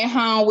learning at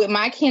home with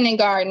my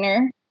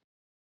kindergartner,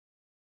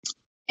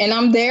 and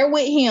I'm there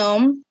with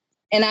him.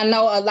 And I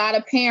know a lot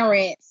of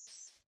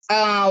parents,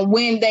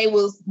 when they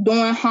was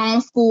doing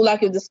homeschool,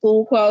 like if the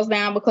school closed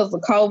down because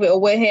of COVID or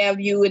what have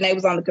you, and they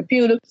was on the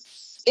computer,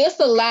 it's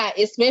a lot,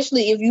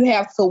 especially if you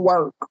have to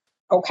work,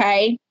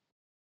 okay?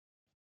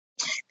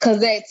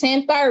 Because at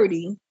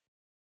 10:30,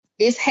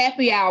 it's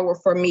happy hour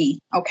for me,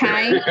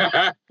 okay?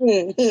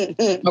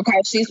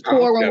 Okay, she's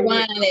pouring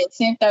wine at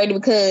 10:30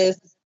 because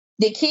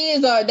the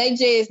kids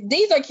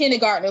these are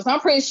kindergartners.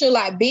 I'm pretty sure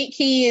like big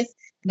kids,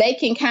 they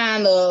can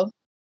kind of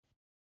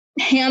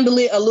handle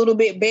it a little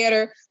bit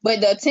better, but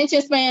the attention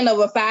span of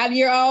a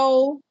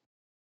 5-year-old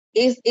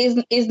is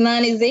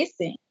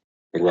non-existent.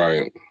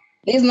 Right.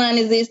 It's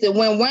non-existent.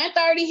 When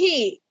 1:30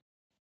 hit,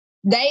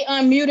 they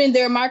unmuting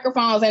their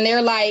microphones and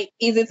they're like,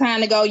 "Is it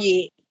time to go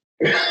yet?"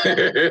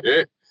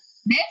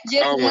 That's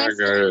just one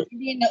student.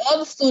 And then the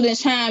other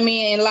students chime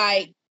in and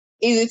like,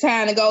 "Is it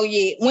time to go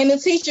yet?" When the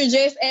teacher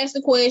just asked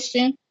the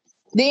question,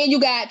 then you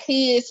got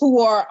kids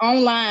who are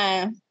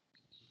online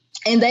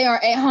and they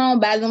are at home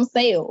by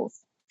themselves.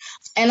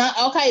 And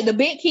okay, the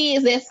big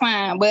kids, that's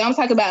fine. But I'm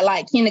talking about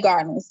like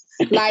kindergartners.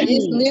 Like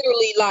it's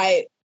literally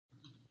like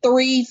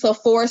 3 to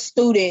 4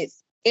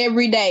 students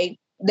every day.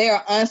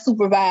 They're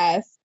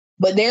unsupervised,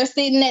 but they're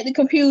sitting at the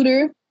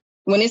computer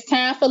when it's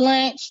time for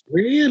lunch.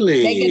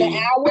 Really? They get an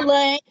hour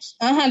lunch.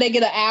 They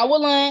get an hour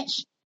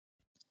lunch.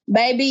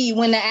 Baby,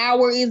 when the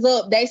hour is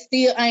up, they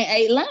still ain't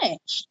ate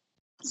lunch.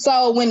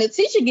 So when the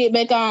teacher get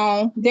back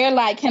on, they're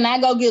like, "Can I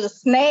go get a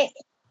snack?"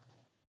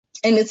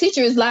 And the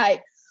teacher is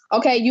like,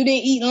 "Okay, you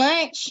didn't eat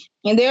lunch?"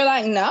 And they're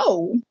like,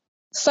 "No."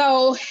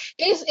 So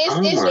it's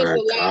just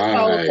a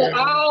lot. So to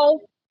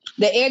all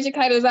the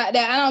educators out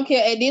there, I don't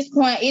care at this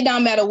point, it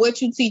don't matter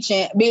what you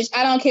teaching, bitch.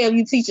 I don't care if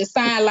you teaching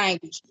sign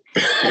language.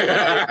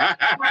 I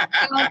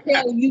don't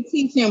care if you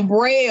teaching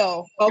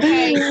Braille,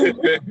 okay?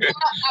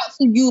 Out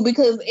to you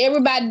because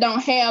everybody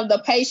don't have the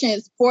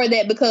patience for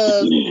that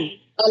because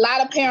a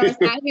lot of parents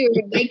out here,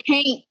 they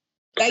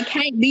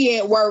can't be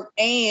at work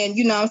and,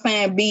 you know what I'm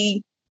saying,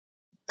 be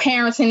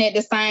parenting at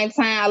the same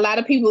time. A lot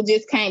of people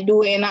just can't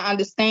do it, and I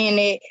understand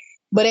it.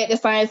 But at the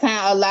same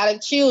time, a lot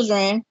of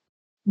children,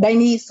 they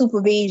need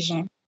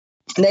supervision.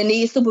 They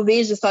need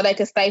supervision so they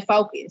can stay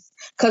focused.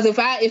 Because if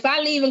I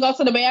leave and go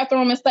to the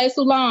bathroom and stay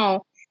too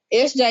long,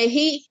 SJ,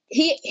 he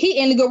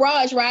in the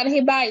garage riding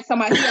his bike.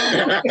 Somebody,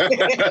 no,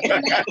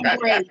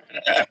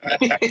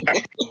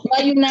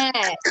 you're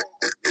not.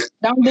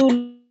 Don't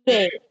do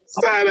that.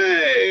 So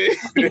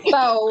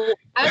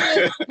I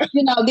just,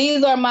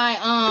 these are my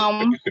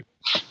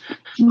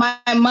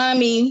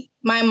mommy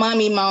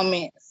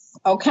moments,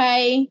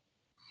 okay?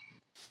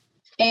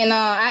 And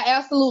I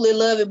absolutely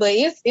love it, but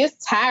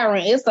it's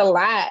tiring. It's a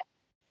lot.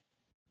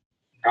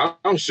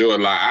 I'm sure,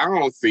 like, I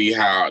don't see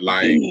how,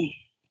 like,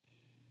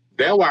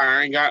 that's why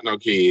I ain't got no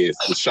kids.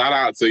 Shout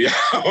out to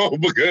y'all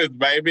because,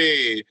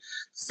 baby,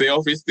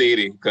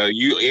 self-esteem. Because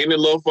you any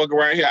little fucker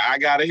right here, I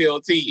got to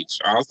help teach.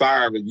 I'm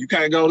sorry, but you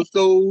can't go to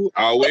school.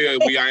 Oh, well,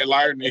 we ain't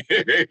learning.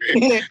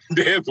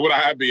 That's what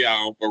I be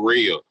on, for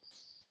real.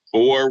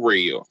 For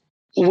real.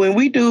 When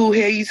we do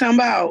Hear You Talking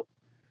About,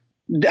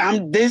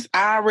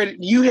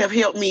 you have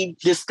helped me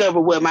discover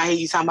what my Hear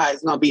You Talking About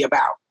is going to be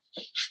about.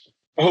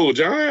 Oh,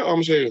 John?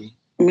 I'm sure.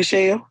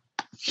 Michelle?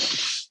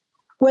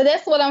 Well,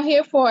 that's what I'm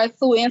here for,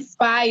 to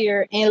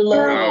inspire and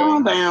love.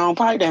 Calm down,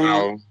 pipe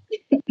down.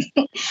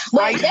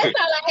 But that's all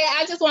I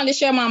had. I just wanted to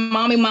share my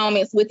mommy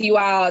moments with you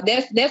all.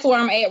 That's where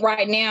I'm at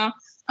right now.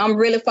 I'm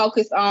really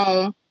focusing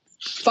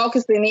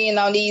in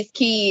on these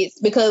kids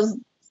because,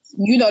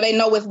 you know, they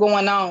know what's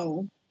going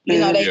on. You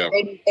know,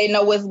 they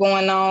know what's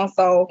going on.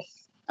 So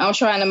I'm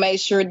trying to make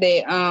sure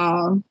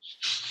that,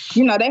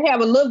 you know, they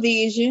have a little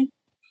vision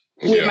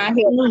with my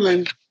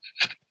help.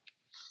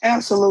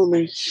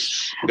 Absolutely.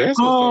 That's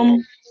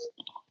what's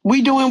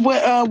we doing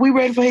what we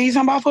ready for he's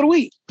talking about for the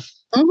week.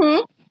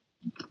 Mm-hmm.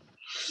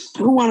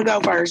 Who want to go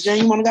first? Jen,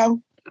 you want to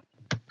go?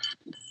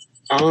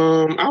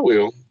 I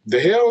will. The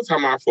hell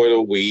talking about for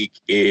the week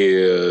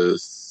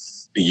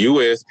is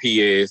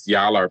USPS.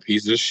 Y'all are a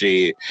piece of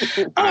shit.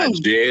 I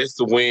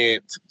just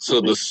went to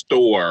the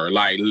store,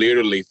 like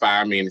literally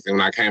 5 minutes, and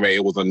when I came back,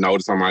 it was a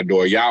notice on my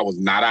door. Y'all was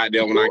not out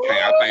there when I came.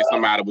 I think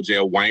somebody was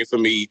just waiting for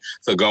me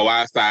to go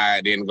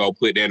outside, then go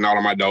put that note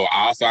on my door.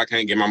 Also, I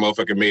can't get my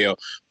motherfucking mail.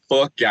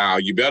 Fuck y'all.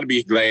 You better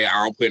be glad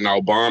I don't put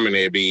no bomb in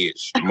that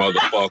bitch,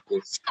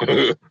 motherfuckers.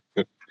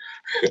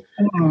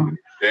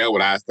 That's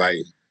what I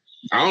say.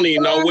 I don't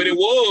even know what it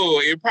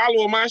was. It probably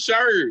was my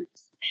shirt.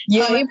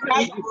 Yeah, it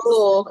probably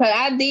was. Because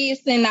I did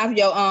send off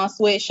your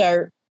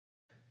sweatshirt.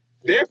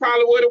 That's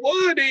probably what it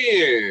was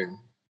then.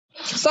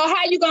 So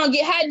how do you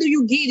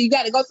get it? You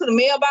got to go to the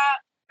mailbox?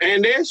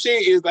 And that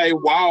shit is a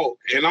walk,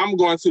 and I'm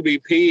going to be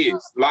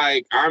pissed.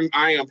 Like,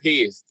 I am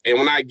pissed. And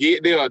when I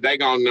get there, they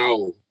gonna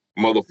know,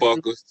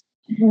 motherfuckers.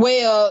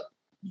 Well,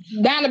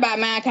 down about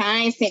mine, because I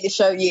ain't sent the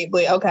shirt yet,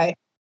 but okay.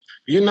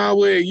 You know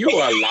what? You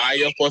a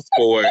liar for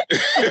sport.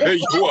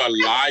 You a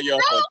liar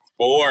for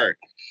sport.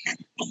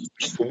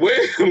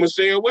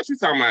 Michelle, what you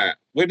talking about?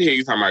 What the hell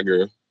you talking about,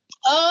 girl?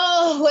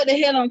 Oh, what the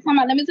hell I'm talking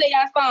about? Let me tell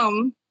y'all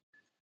something.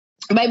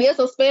 Baby, it's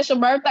a special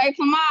birthday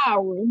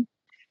tomorrow.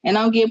 And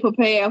I'm getting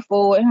prepared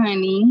for it,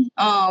 honey.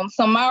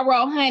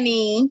 Tomorrow,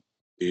 honey,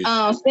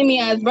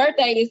 Simeon's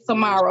birthday is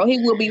tomorrow. He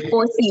will be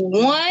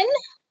 41.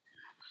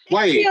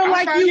 Wait,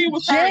 I thought he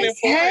was turning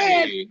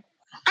 40.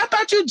 I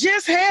thought you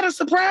just had a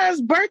surprise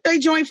birthday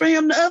joint for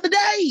him the other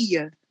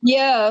day.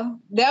 Yeah.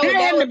 That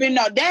hadn't been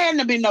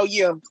no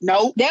year.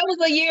 No. That was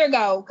a year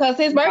ago, because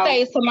his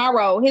birthday is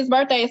tomorrow. His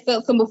birthday is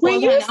September 4th. When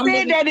you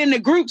said that in the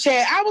group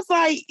chat, I was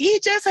like, he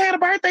just had a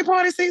birthday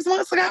party 6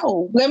 months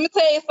ago. Let me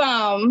tell you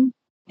something.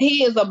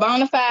 He is a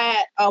bona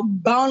fide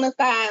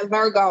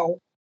Virgo.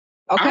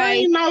 Okay. I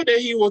didn't know that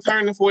he was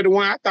turning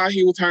 41. I thought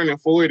he was turning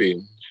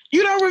 40.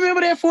 You don't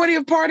remember that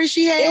 40th party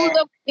she had?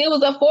 It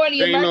was a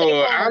 40th birthday party.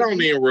 I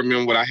don't even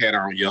remember what I had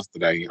on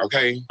yesterday.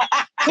 Okay.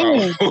 So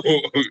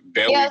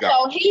there we go.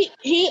 So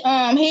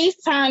he's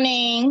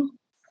turning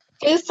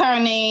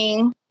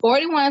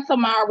 41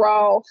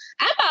 tomorrow.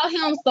 I bought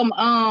him some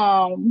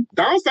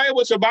Don't say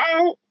what you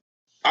bought.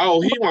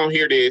 Oh, he won't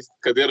hear this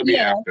because it'll be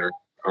after.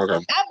 Okay.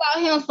 I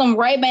bought him some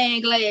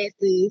Ray-Ban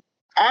glasses.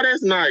 Oh,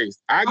 that's nice.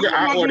 I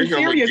ordered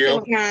him a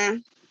gift.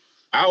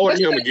 I ordered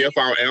him a gift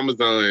on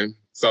Amazon.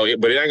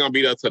 But it ain't gonna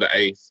be up to the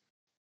 8th.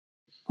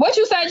 What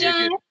you say,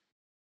 John?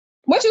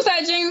 What you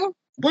say, Gina?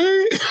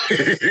 What?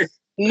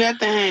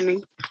 Nothing,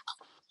 honey.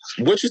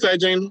 What you say,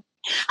 Gina?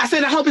 I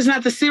said I hope it's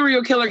not the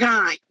serial killer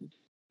kind.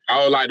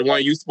 Oh, like the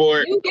one you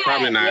sport?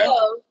 Probably not. Yeah.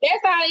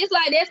 That's how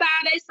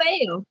they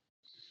sell.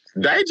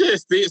 They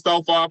just sit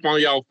so far up on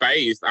your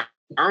face. I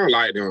don't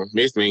like them.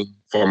 Miss me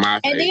for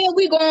my face. And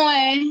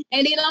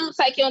then I'm gonna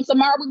take him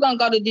tomorrow. We're gonna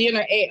go to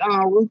dinner at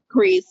Ruth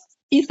Chris.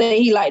 He said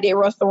he liked that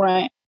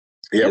restaurant.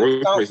 Yeah,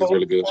 Ruth Chris is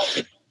really good.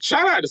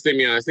 Shout out to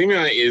Simeon.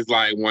 Simeon is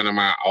like one of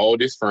my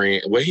oldest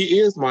friends. Well, he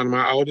is one of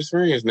my oldest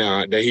friends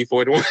now that he's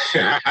 41.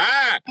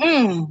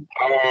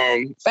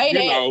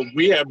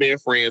 We have been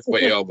friends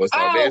forever. So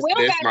that's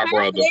my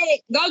brother.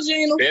 Go,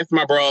 Gina. That's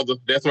my brother.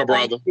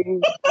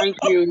 Thank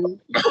you.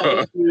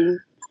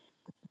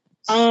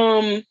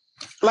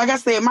 Like I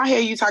said, my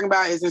hair you talking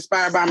about is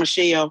inspired by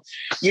Michelle.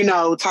 You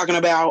know, talking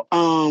about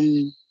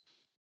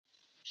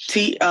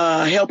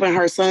helping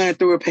her son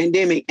through a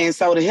pandemic. And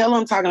so the hell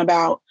I'm talking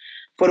about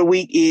for the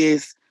week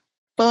is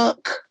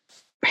fuck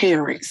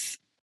parents.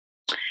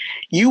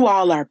 You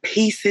all are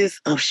pieces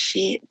of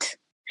shit.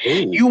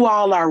 Ooh. You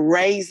all are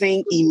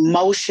raising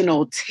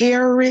emotional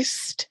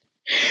terrorists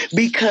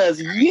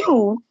because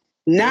you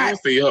not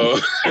see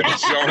her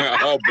showing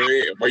her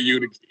bread for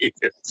you to get.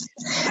 That's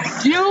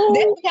the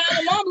kind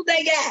of mamas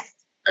they got.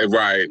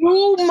 Right.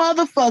 You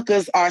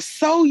motherfuckers are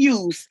so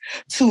used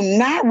to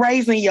not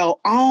raising your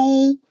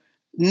own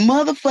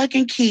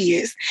motherfucking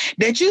kids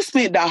that you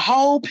spent the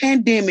whole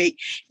pandemic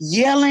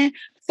yelling,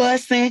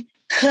 fussing,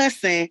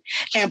 cussing,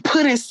 and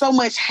putting so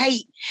much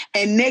hate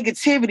and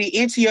negativity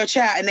into your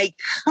child, and they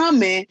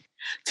coming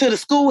to the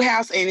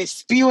schoolhouse and it's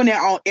spewing it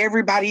on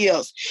everybody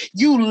else.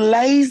 You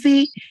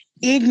lazy,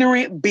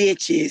 ignorant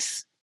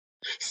bitches.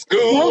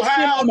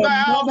 Schoolhouse.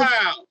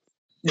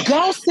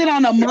 Go sit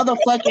on a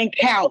motherfucking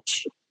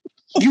couch.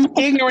 You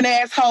ignorant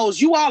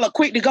assholes. You all are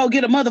quick to go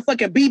get a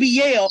motherfucking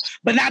BBL,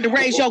 but not to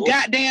raise your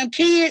goddamn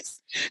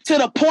kids to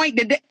the point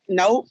that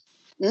no.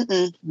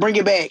 Bring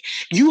it back.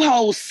 You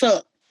hoes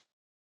suck.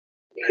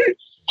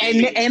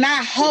 And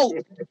I hope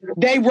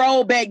they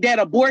roll back that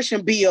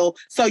abortion bill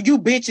so you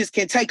bitches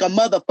can take a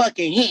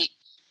motherfucking hint.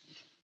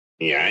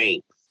 Yeah, I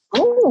ain't.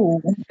 Ooh,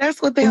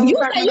 that's what they were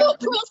talking you about.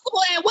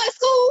 preschool and what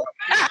school?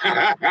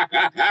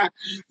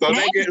 so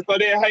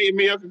that hate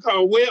meal can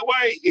come wet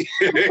way.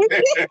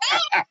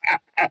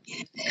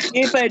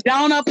 If it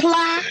don't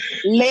apply,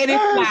 let it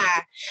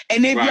fly.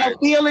 And if your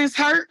feelings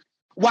hurt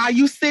while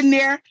you sitting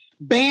there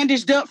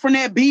bandaged up from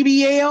that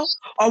BBL,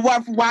 or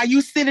while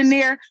you sitting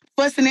there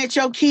fussing at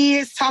your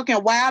kids,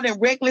 talking wild and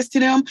reckless to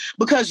them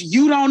because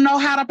you don't know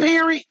how to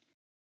parent,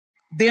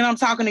 then I'm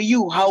talking to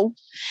you, hoe.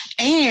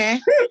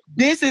 And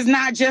this is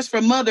not just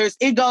for mothers.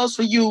 It goes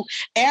for you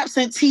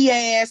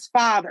absentee-ass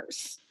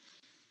fathers.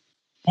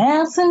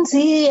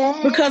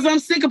 Absentee-ass. Because I'm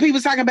sick of people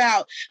talking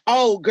about,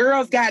 oh,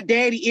 girls got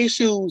daddy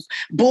issues.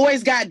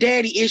 Boys got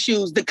daddy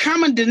issues. The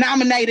common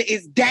denominator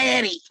is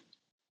daddy.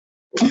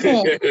 Come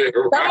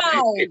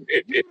on.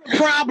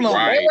 Problem.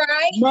 Right.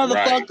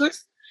 Motherfuckers. Right.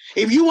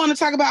 If you want to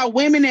talk about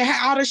women and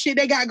all the shit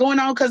they got going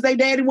on because they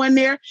daddy wasn't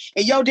there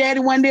and your daddy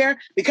wasn't there,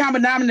 the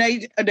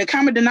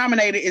common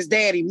denominator is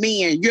daddy.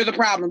 Men, you're the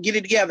problem. Get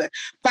it together.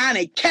 Find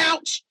a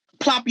couch,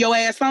 plop your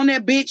ass on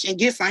that bitch, and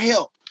get some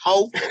help.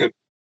 Ho.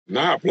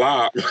 Not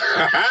plop.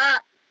 Plop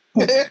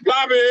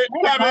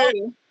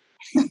it.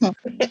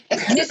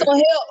 Get some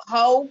help,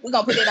 ho. We're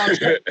gonna put that on the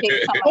shirt.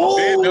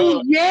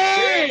 Oh, yeah.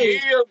 That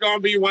is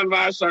gonna be one of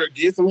our shirts.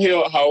 Get some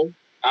help, ho.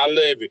 I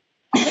love it.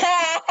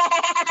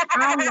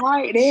 I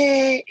like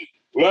that.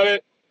 Love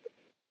it.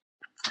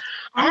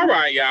 All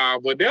right,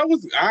 y'all. Well, that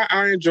was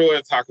I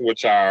enjoyed talking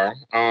with y'all.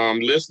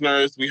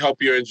 Listeners, we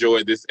hope you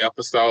enjoyed this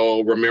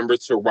episode. Remember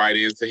to write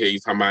in to hear you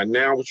talking about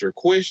now with your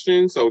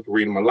questions so we can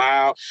read them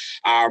aloud.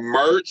 Our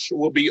merch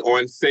will be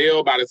on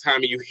sale by the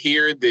time you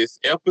hear this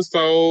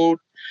episode.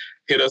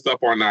 Hit us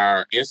up on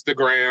our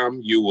Instagram.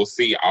 You will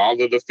see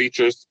all of the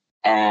features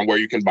where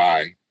you can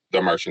buy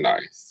the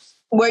merchandise.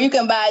 Where you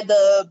can buy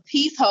the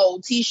Peace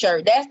Hole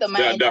t-shirt. That's the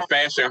main the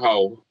fashion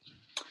hole.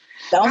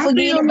 Don't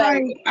forget about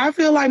it. I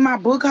feel like my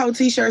book hole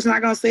t-shirt's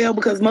not gonna sell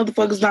because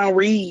motherfuckers don't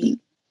read.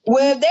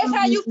 Well, if that's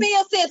how you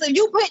feel, sis, if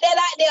you put that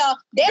out there,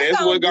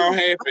 that's what's gonna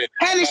happen.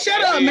 Honey,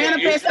 shut up,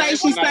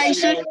 manifestation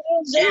station.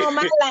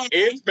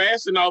 It's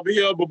fashion over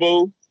here,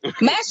 boo-boo.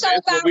 My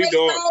show's already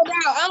sold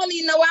out. I don't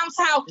even know what I'm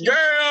talking.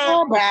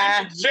 Girl,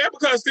 just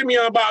because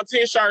Simeon bought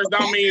 10 shirts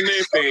don't mean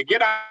nothing.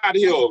 Get out of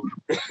here.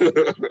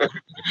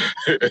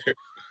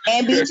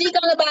 And BG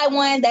gonna buy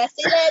one. That's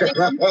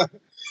 11.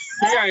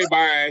 He ain't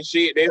buying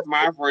shit. That's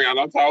my friend.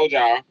 I told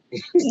y'all.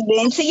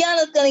 Then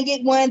Tiana's gonna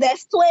get one.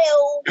 That's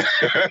 12.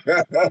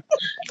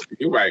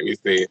 You right, me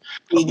say.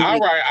 All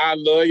right, I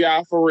love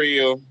y'all for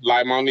real.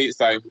 Like Monique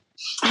say.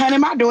 Honey,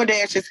 my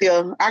DoorDash is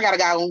here. I gotta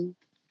go.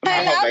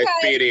 I hope they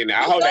fit in.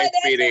 I hope they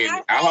fit in.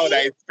 I hope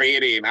they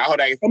fit in. I hope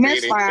they fit in. And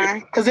that's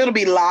fine, because it'll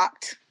be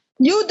locked.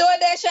 You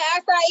DoorDash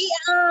after I eat,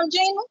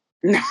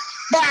 Gina?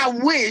 I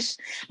wish.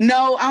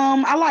 No,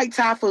 I like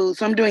Thai food,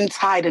 so I'm doing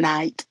Thai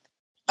tonight.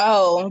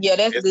 Oh, yeah,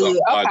 that's good.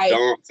 Okay.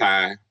 Don't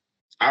Thai.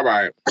 All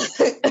right.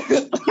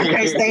 You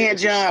can't stand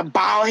John,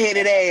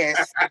 bald-headed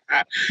ass.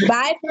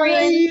 Bye,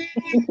 friend.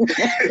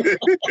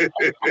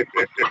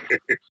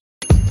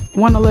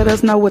 Want to let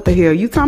us know what the hell you talking